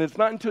trust him. And it's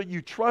not until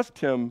you trust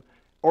him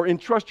or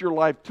entrust your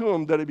life to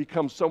him that it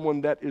becomes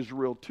someone that is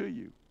real to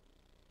you.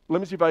 Let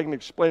me see if I can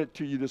explain it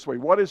to you this way.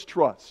 What is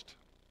trust?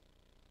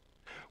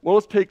 Well,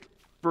 let's take,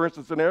 for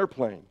instance, an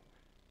airplane.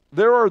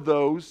 There are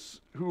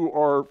those who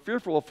are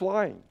fearful of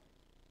flying.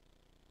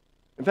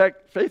 In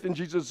fact, faith in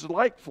Jesus is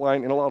like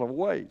flying in a lot of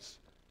ways.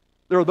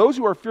 There are those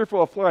who are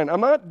fearful of flying.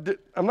 I'm not,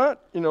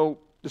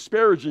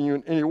 disparaging you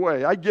in any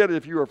way. I get it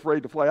if you're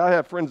afraid to fly. I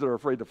have friends that are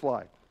afraid to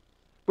fly.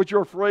 But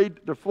you're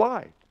afraid to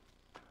fly.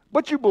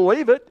 But you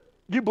believe it.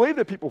 You believe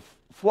that people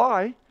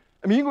fly.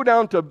 I mean, you can go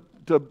down to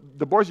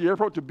the Boise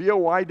Airport, to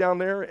BOI down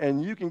there,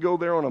 and you can go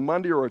there on a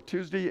Monday or a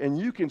Tuesday, and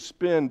you can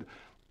spend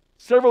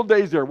several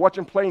days there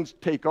watching planes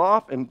take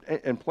off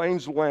and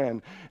planes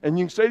land. And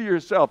you can say to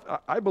yourself,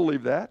 I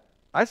believe that.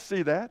 I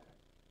see that.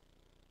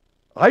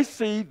 I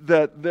see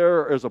that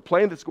there is a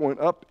plane that's going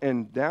up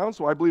and down,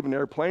 so I believe in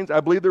airplanes. I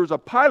believe there's a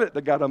pilot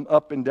that got them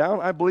up and down.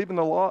 I believe in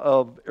the law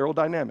of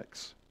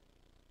aerodynamics.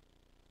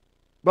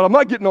 But I'm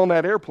not getting on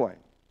that airplane.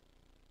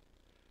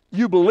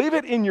 You believe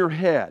it in your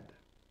head.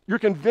 You're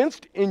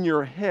convinced in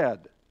your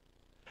head.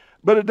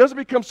 But it doesn't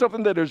become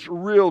something that is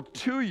real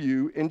to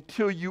you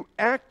until you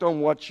act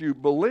on what you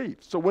believe.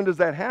 So when does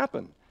that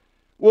happen?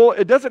 Well,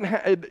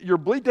 your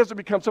belief doesn't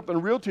become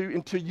something real to you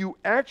until you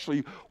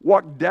actually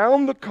walk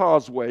down the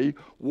causeway,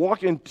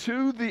 walk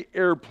into the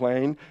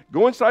airplane,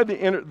 go inside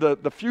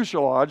the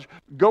fuselage,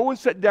 go and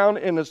sit down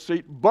in a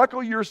seat,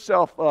 buckle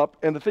yourself up,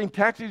 and the thing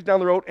taxis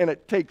down the road and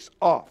it takes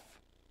off.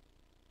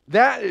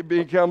 That it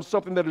becomes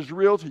something that is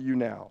real to you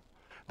now.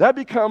 That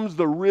becomes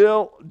the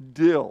real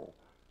deal.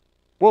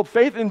 Well,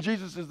 faith in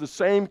Jesus is the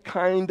same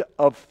kind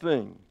of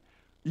thing.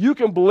 You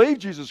can believe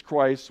Jesus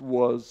Christ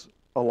was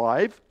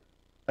alive,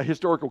 a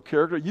historical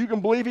character. You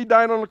can believe he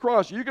died on the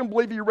cross. You can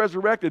believe he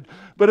resurrected.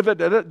 But if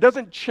it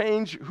doesn't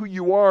change who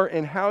you are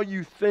and how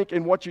you think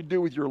and what you do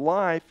with your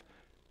life,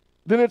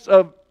 then it's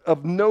of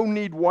no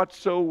need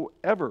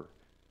whatsoever.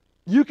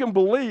 You can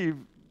believe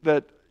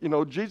that,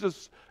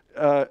 Jesus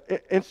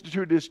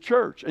instituted his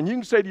church. And you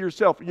can say to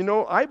yourself,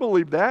 I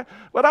believe that,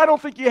 but I don't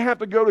think you have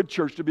to go to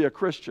church to be a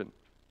Christian.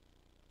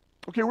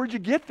 Okay, where'd you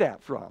get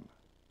that from?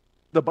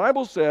 The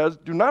Bible says,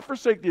 do not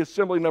forsake the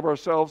assembling of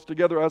ourselves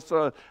together as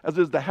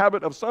is the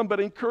habit of some, but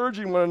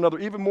encouraging one another,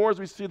 even more as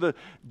we see the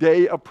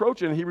day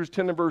approaching. In Hebrews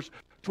 10 and verse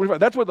 25.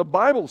 That's what the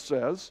Bible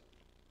says.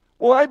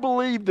 Well, I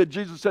believe that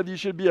Jesus said you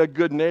should be a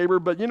good neighbor,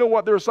 but you know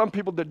what? There are some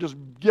people that just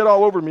get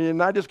all over me,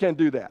 and I just can't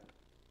do that.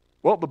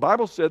 Well, the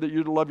Bible said that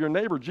you're to love your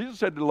neighbor. Jesus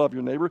said to love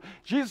your neighbor.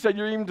 Jesus said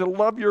you're even to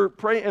love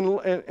pray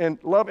and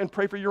love and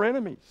pray for your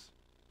enemies.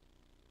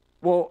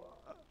 Well,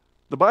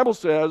 the Bible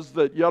says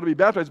that you ought to be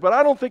baptized, but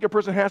I don't think a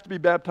person has to be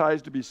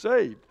baptized to be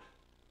saved.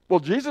 Well,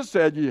 Jesus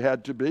said you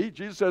had to be.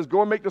 Jesus says, go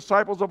and make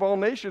disciples of all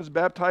nations,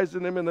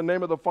 baptizing them in the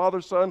name of the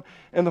Father, Son,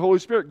 and the Holy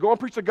Spirit. Go and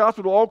preach the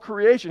gospel to all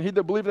creation. He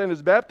that believeth and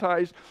is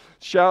baptized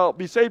shall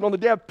be saved. On the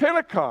day of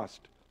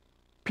Pentecost,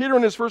 Peter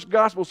in his first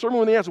gospel sermon,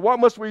 when they asked, what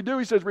must we do?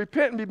 He says,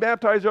 repent and be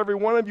baptized, every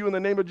one of you, in the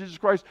name of Jesus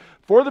Christ,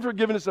 for the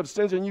forgiveness of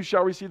sins, and you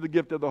shall receive the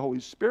gift of the Holy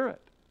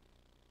Spirit.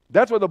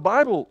 That's what the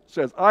Bible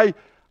says. I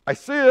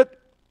see it,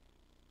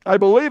 I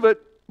believe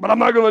it, but I'm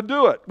not going to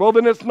do it. Well,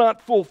 then it's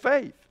not full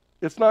faith.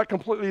 It's not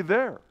completely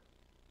there.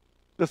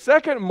 The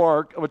second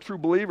mark of a true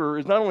believer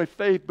is not only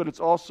faith, but it's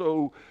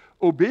also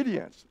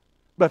obedience.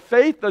 But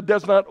faith that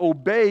does not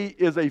obey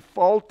is a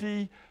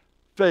faulty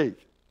faith.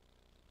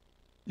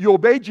 You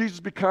obey Jesus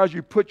because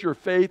you put your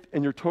faith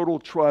and your total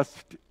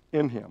trust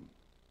in him.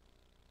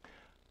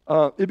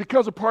 It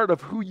becomes a part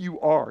of who you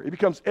are. It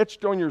becomes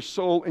etched on your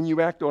soul, and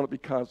you act on it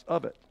because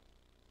of it.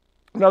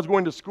 When I was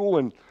going to school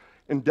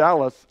in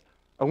Dallas,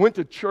 I went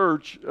to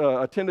church,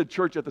 attended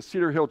church at the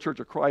Cedar Hill Church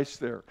of Christ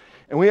there.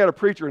 And we had a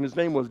preacher, and his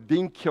name was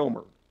Dean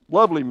Kilmer.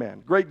 Lovely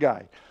man, great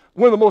guy.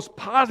 One of the most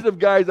positive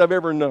guys I've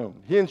ever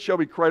known. He and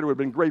Shelby Kreider have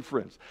been great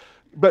friends.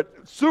 But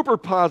super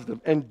positive.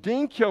 And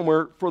Dean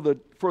Kilmer, for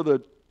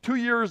the 2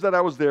 years that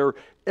I was there,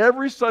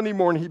 every Sunday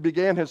morning he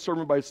began his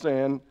sermon by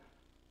saying,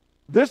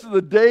 this is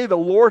the day the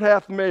Lord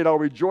hath made, I'll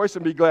rejoice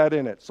and be glad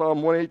in it.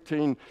 Psalm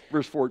 118,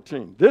 verse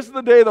 14. This is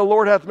the day the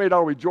Lord hath made,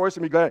 I'll rejoice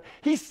and be glad in it.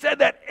 He said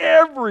that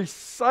every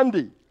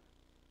Sunday.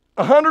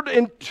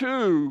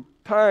 102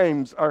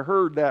 times I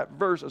heard that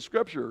verse of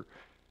Scripture.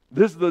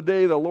 This is the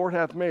day the Lord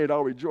hath made,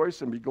 I'll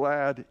rejoice and be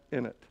glad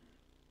in it.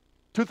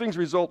 Two things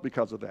result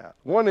because of that.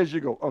 One is you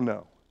go, oh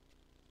no.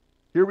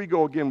 Here we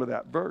go again with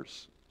that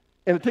verse.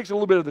 And it takes a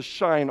little bit of the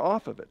shine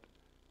off of it.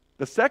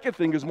 The second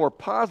thing is more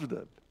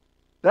positive.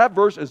 That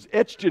verse is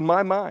etched in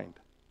my mind.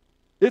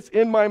 It's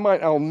in my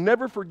mind. I'll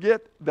never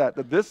forget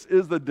that this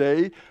is the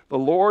day the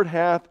Lord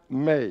hath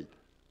made.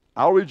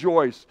 I'll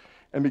rejoice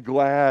and be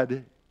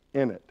glad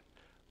in it.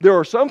 There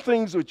are some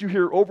things that you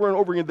hear over and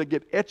over again that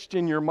get etched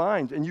in your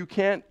mind, and you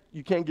can't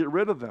get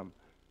rid of them.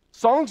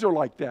 Songs are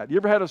like that. You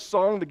ever had a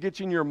song that gets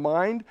in your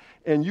mind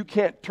and you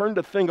can't turn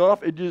the thing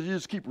off? You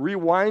just keep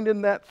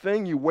rewinding that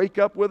thing. You wake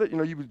up with it. You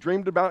know, you've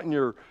dreamed about in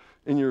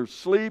your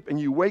sleep, and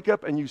you wake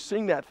up and you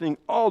sing that thing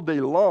all day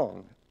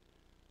long.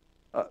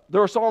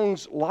 There are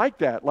songs like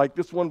that, like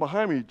this one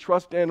behind me,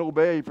 trust and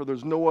obey, for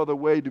there's no other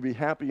way to be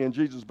happy in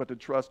Jesus but to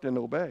trust and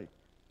obey.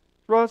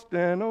 Trust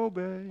and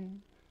obey,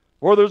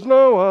 for there's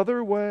no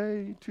other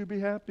way to be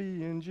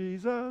happy in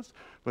Jesus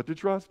but to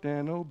trust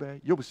and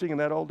obey. You'll be singing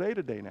that all day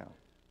today now.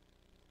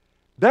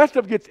 That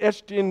stuff gets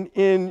etched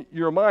in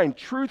your mind.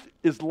 Truth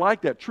is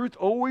like that. Truth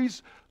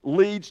always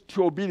leads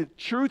to obedience.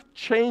 Truth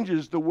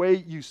changes the way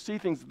you see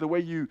things, the way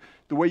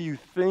you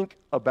think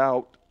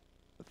about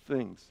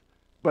things.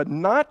 But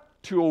not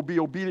to be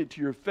obedient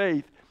to your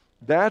faith,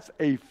 that's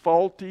a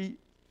faulty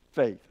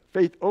faith.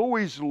 Faith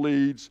always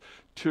leads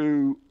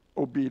to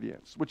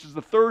obedience, which is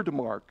the third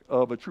mark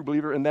of a true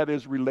believer, and that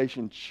is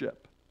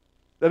relationship.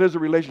 That is a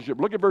relationship.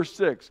 Look at verse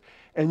 6.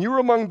 And you are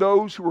among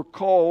those who were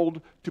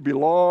called to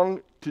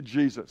belong to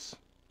Jesus.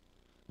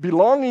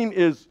 Belonging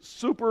is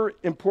super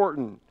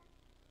important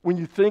when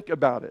you think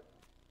about it.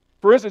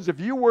 For instance, if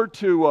you were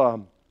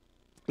to,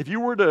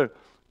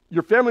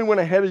 your family went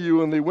ahead of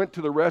you and they went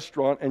to the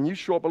restaurant, and you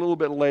show up a little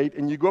bit late,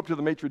 and you go up to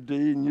the maitre d'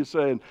 and you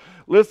say,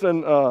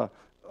 listen,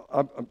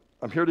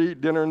 I'm here to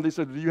eat dinner, and they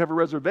said, do you have a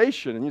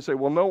reservation? And you say,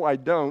 well, no, I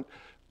don't.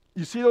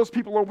 You see those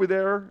people over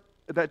there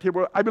at that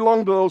table? I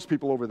belong to those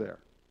people over there.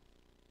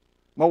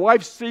 My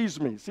wife sees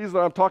that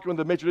I'm talking with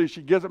the maitre d'.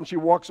 She gets up and she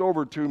walks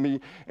over to me,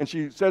 and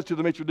she says to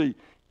the maitre d',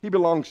 he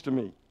belongs to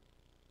me.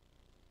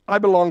 I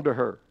belong to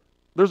her.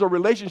 There's a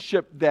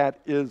relationship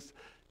that is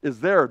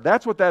there.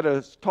 That's what that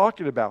is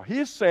talking about. He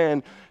is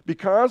saying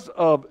because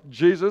of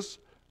Jesus'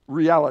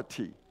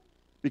 reality,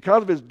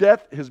 because of his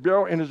death, his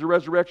burial, and his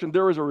resurrection,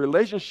 there is a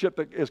relationship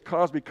that is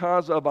caused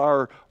because of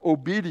our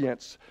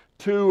obedience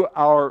to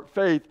our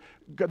faith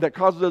that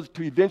causes us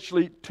to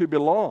eventually to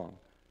belong.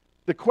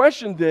 The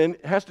question then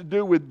has to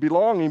do with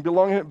belonging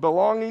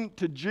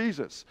to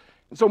Jesus.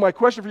 And so my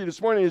question for you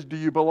this morning is, do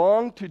you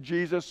belong to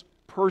Jesus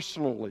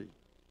personally?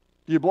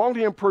 Do you belong to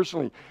him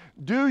personally?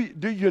 Do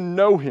you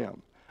know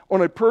him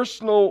on a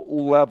personal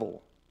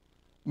level?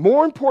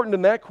 More important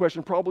than that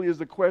question probably is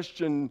the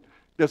question,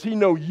 does he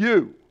know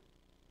you?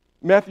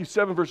 Matthew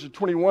 7 verses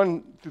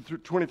 21 through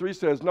 23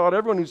 says, not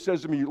everyone who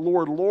says to me,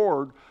 Lord,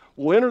 Lord,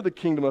 will enter the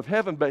kingdom of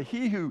heaven, but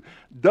he who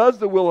does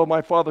the will of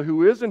my Father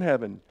who is in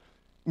heaven.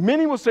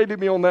 Many will say to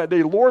me on that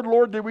day, Lord,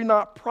 Lord, did we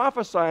not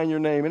prophesy in your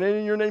name, and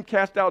in your name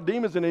cast out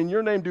demons, and in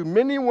your name do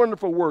many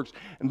wonderful works?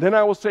 And then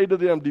I will say to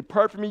them,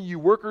 depart from me, you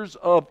workers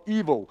of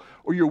evil,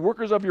 or you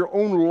workers of your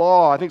own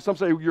law. I think some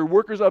say, you're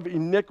workers of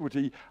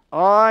iniquity.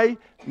 I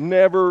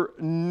never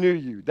knew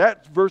you.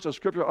 That verse of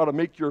Scripture ought to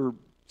make your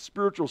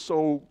spiritual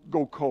soul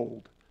go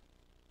cold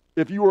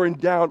if you are in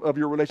doubt of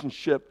your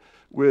relationship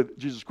with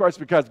Jesus Christ,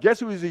 because guess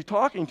who is he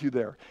talking to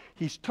there?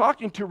 He's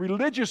talking to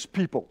religious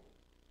people.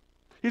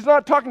 He's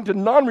not talking to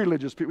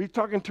non-religious people. He's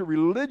talking to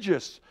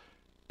religious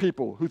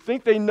people who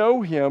think they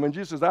know him. And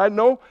Jesus says,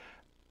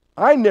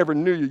 I never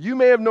knew you. You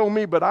may have known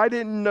me, but I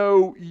didn't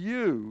know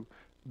you.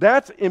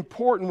 That's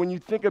important when you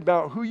think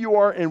about who you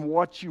are and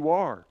what you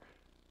are.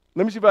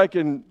 Let me see if I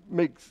can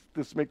make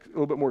this make a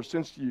little bit more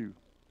sense to you.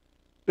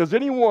 Does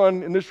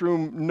anyone in this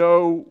room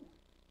know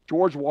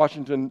George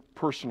Washington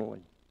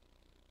personally?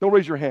 Don't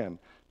raise your hand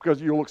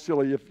because you'll look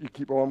silly if you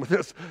keep on with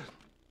this.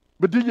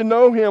 But do you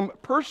know him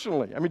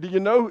personally? I mean, do you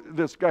know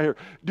this guy here?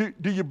 Do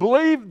you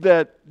believe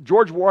that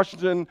George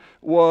Washington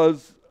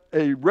was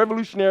a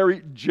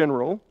revolutionary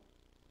general?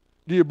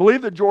 Do you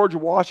believe that George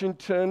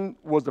Washington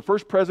was the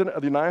first president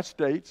of the United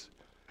States?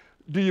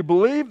 Do you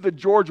believe that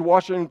George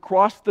Washington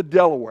crossed the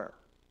Delaware?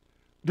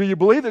 Do you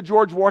believe that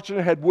George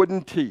Washington had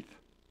wooden teeth?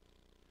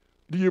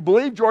 Do you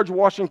believe George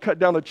Washington cut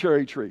down the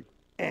cherry tree?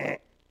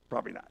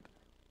 Probably not.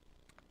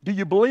 Do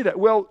you believe that?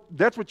 Well,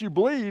 that's what you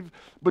believe,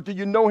 but do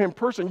you know him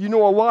personally? You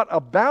know a lot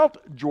about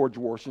George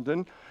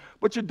Washington,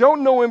 but you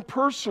don't know him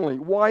personally.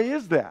 Why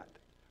is that?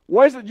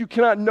 Why is it you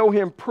cannot know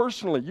him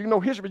personally? You know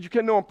history, but you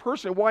can't know him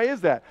personally. Why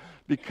is that?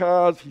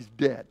 Because he's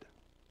dead.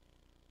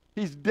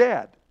 He's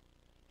dead.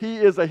 He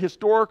is a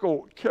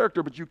historical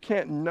character, but you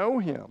can't know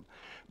him.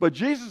 But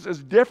Jesus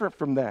is different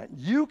from that.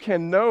 You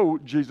can know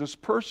Jesus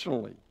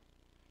personally.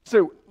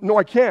 So, no,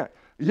 I can't.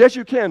 Yes,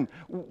 you can.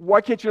 Why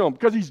can't you know him?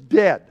 Because he's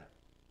dead.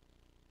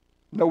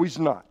 No, he's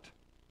not.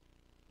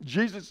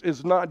 Jesus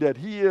is not dead.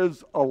 He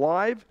is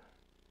alive,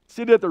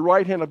 seated at the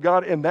right hand of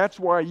God, and that's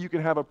why you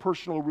can have a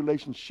personal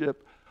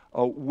relationship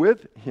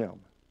with him.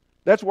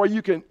 That's why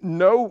you can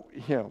know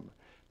him.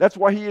 That's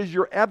why he is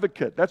your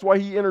advocate. That's why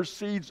he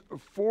intercedes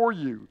for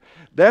you.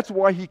 That's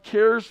why he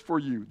cares for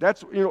you.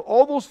 That's,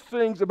 all those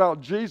things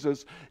about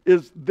Jesus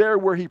is there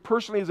where he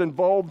personally is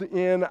involved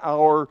in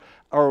our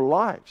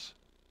lives.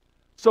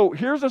 So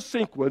here's a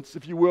sequence,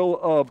 if you will,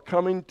 of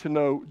coming to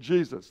know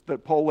Jesus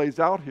that Paul lays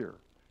out here.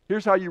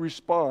 Here's how you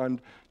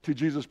respond to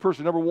Jesus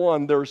personally. Number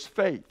one, there's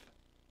faith.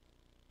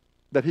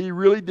 That he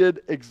really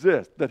did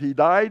exist, that he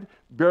died,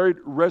 buried,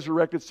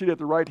 resurrected, seated at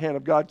the right hand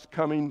of God's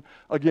coming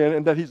again,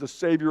 and that he's the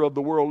Savior of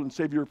the world and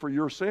Savior for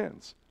your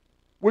sins,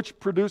 which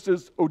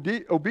produces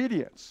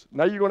obedience.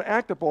 Now you're going to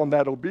act upon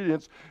that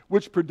obedience,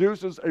 which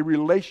produces a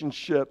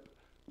relationship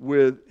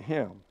with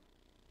him.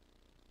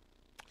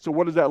 So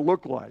what does that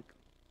look like?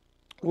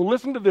 Well,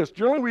 listen to this.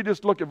 Generally, we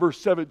just look at verse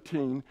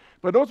 17,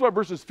 but notice what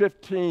verses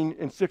 15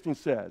 and 16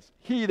 says.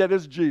 He, that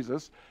is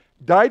Jesus,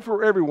 died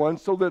for everyone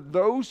so that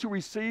those who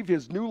receive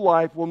his new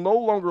life will no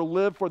longer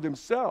live for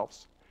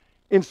themselves.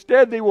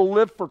 Instead, they will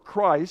live for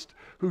Christ,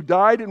 who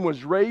died and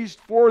was raised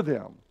for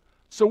them.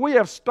 So we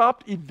have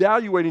stopped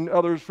evaluating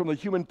others from the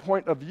human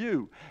point of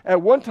view.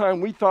 At one time,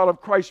 we thought of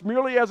Christ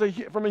merely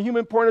from a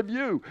human point of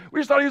view.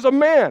 We just thought he was a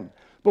man,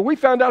 but we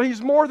found out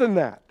he's more than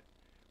that.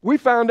 We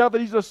found out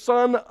that he's the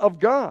Son of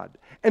God.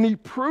 And he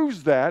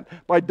proves that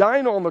by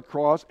dying on the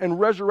cross and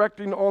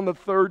resurrecting on the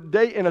third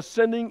day and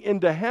ascending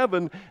into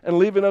heaven and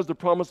leaving us the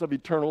promise of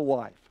eternal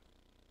life.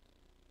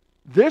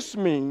 This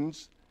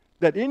means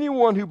that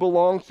anyone who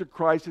belongs to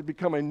Christ has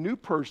become a new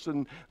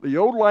person. The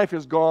old life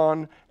is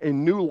gone, a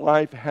new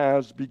life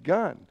has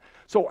begun.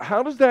 So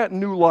how does that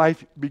new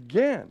life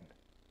begin?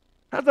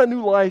 How does that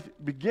new life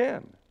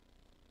begin?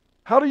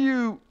 How do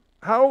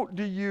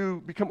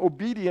you become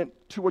obedient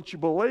to what you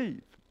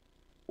believe?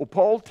 Well,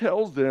 Paul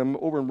tells them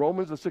over in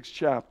Romans, the 6th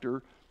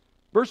chapter,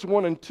 verse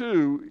 1 and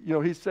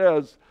 2, he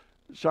says,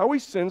 shall we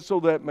sin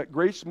so that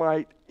grace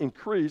might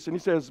increase? And he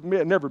says, may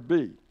it never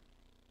be.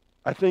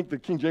 I think the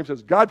King James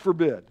says, God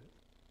forbid.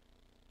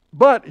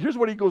 But here's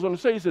what he goes on to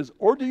say. He says,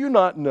 or do you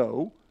not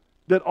know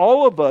that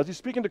all of us, he's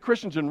speaking to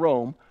Christians in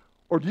Rome,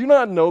 or do you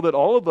not know that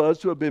all of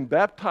us who have been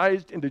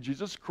baptized into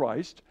Jesus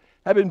Christ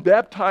have been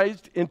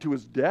baptized into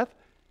his death?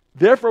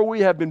 Therefore,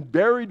 we have been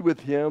buried with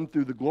him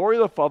through the glory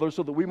of the Father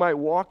so that we might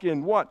walk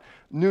in what?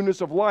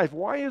 Newness of life.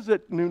 Why is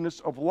it newness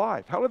of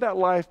life? How did that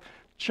life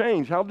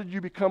change? How did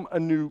you become a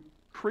new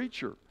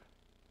creature?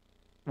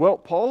 Well,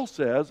 Paul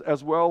says,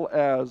 as well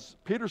as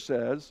Peter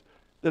says,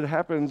 that it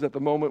happens at the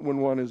moment when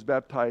one is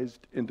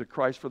baptized into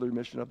Christ for the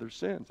remission of their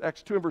sins.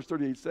 Acts 2 and verse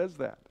 38 says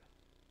that.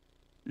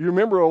 You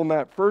remember on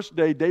that first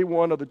day, day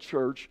one of the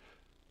church,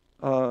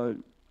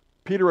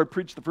 Peter had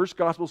preached the first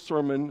gospel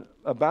sermon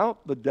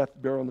about the death,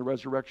 burial, and the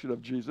resurrection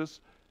of Jesus.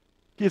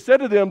 He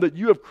said to them that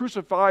you have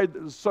crucified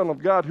the Son of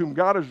God, whom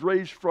God has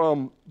raised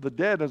from the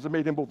dead, and has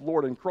made him both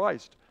Lord and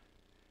Christ.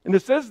 And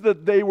it says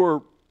that they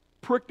were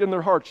pricked in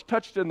their hearts,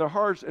 touched in their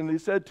hearts, and they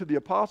said to the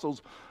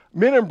apostles,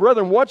 men and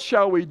brethren, what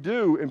shall we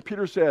do? And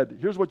Peter said,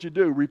 here's what you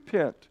do,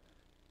 repent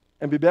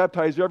and be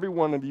baptized, every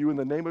one of you, in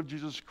the name of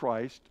Jesus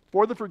Christ,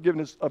 for the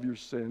forgiveness of your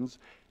sins,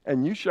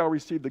 and you shall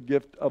receive the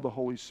gift of the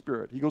Holy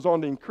Spirit. He goes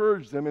on to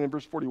encourage them, and in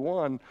verse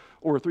 41,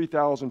 over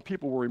 3,000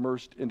 people were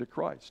immersed into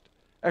Christ.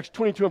 Acts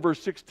 22 and verse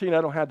 16,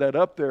 I don't have that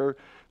up there,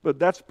 but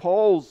that's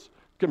Paul's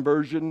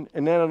conversion.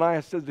 And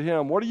Ananias says to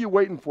him, what are you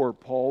waiting for,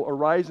 Paul?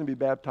 Arise and be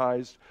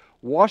baptized,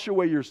 wash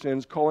away your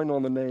sins, calling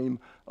on the name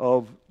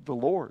of the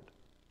Lord.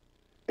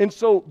 And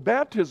so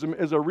baptism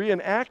is a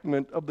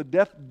reenactment of the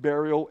death,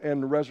 burial,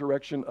 and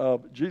resurrection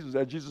of Jesus.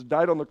 As Jesus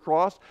died on the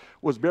cross,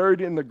 was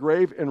buried in the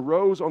grave, and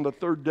rose on the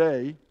third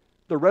day,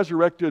 the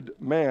resurrected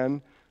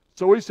man.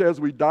 So he says,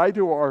 we die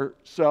to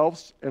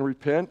ourselves and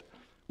repent.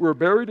 We're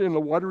buried in the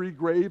watery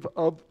grave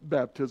of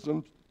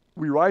baptism.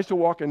 We rise to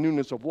walk in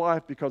newness of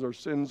life because our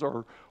sins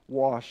are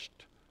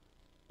washed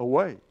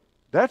away.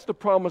 That's the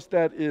promise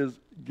that is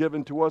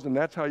given to us, and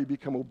that's how you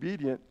become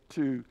obedient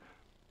to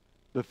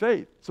the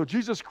faith. So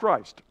Jesus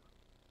Christ,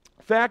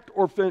 fact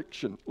or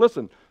fiction?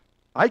 Listen,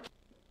 I can't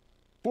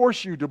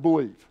force you to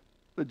believe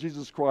that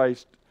Jesus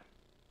Christ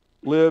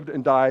lived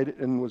and died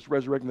and was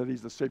resurrected, and that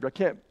he's the Savior. I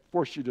can't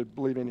force you to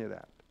believe any of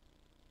that.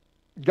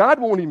 God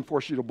won't even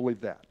force you to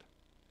believe that.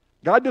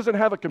 God doesn't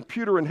have a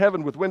computer in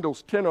heaven with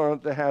Windows 10 on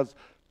it that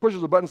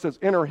pushes a button, says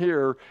enter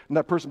here, and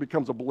that person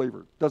becomes a believer.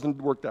 It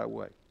doesn't work that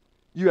way.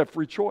 You have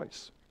free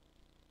choice,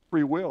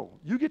 free will.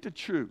 You get to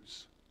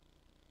choose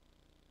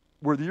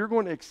whether you're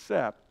going to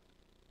accept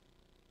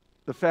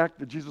the fact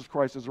that Jesus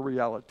Christ is a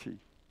reality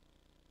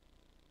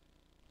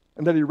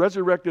and that he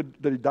resurrected,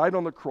 that he died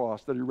on the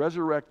cross, that he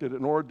resurrected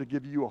in order to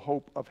give you a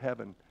hope of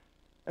heaven,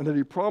 and that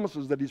he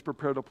promises that he's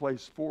prepared a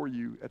place for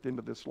you at the end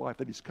of this life,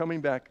 that he's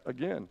coming back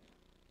again.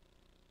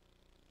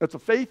 That's a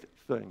faith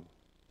thing.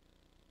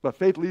 But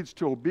faith leads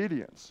to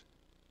obedience.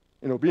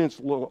 And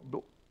obedience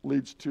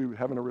leads to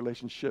having a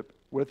relationship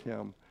with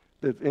him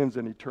that ends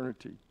in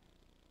eternity.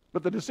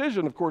 But the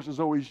decision, of course, is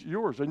always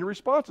yours, and your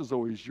response is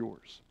always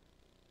yours.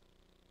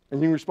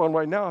 And you can respond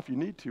right now if you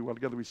need to, while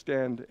together we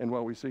stand and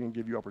while we sing and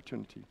give you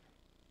opportunity.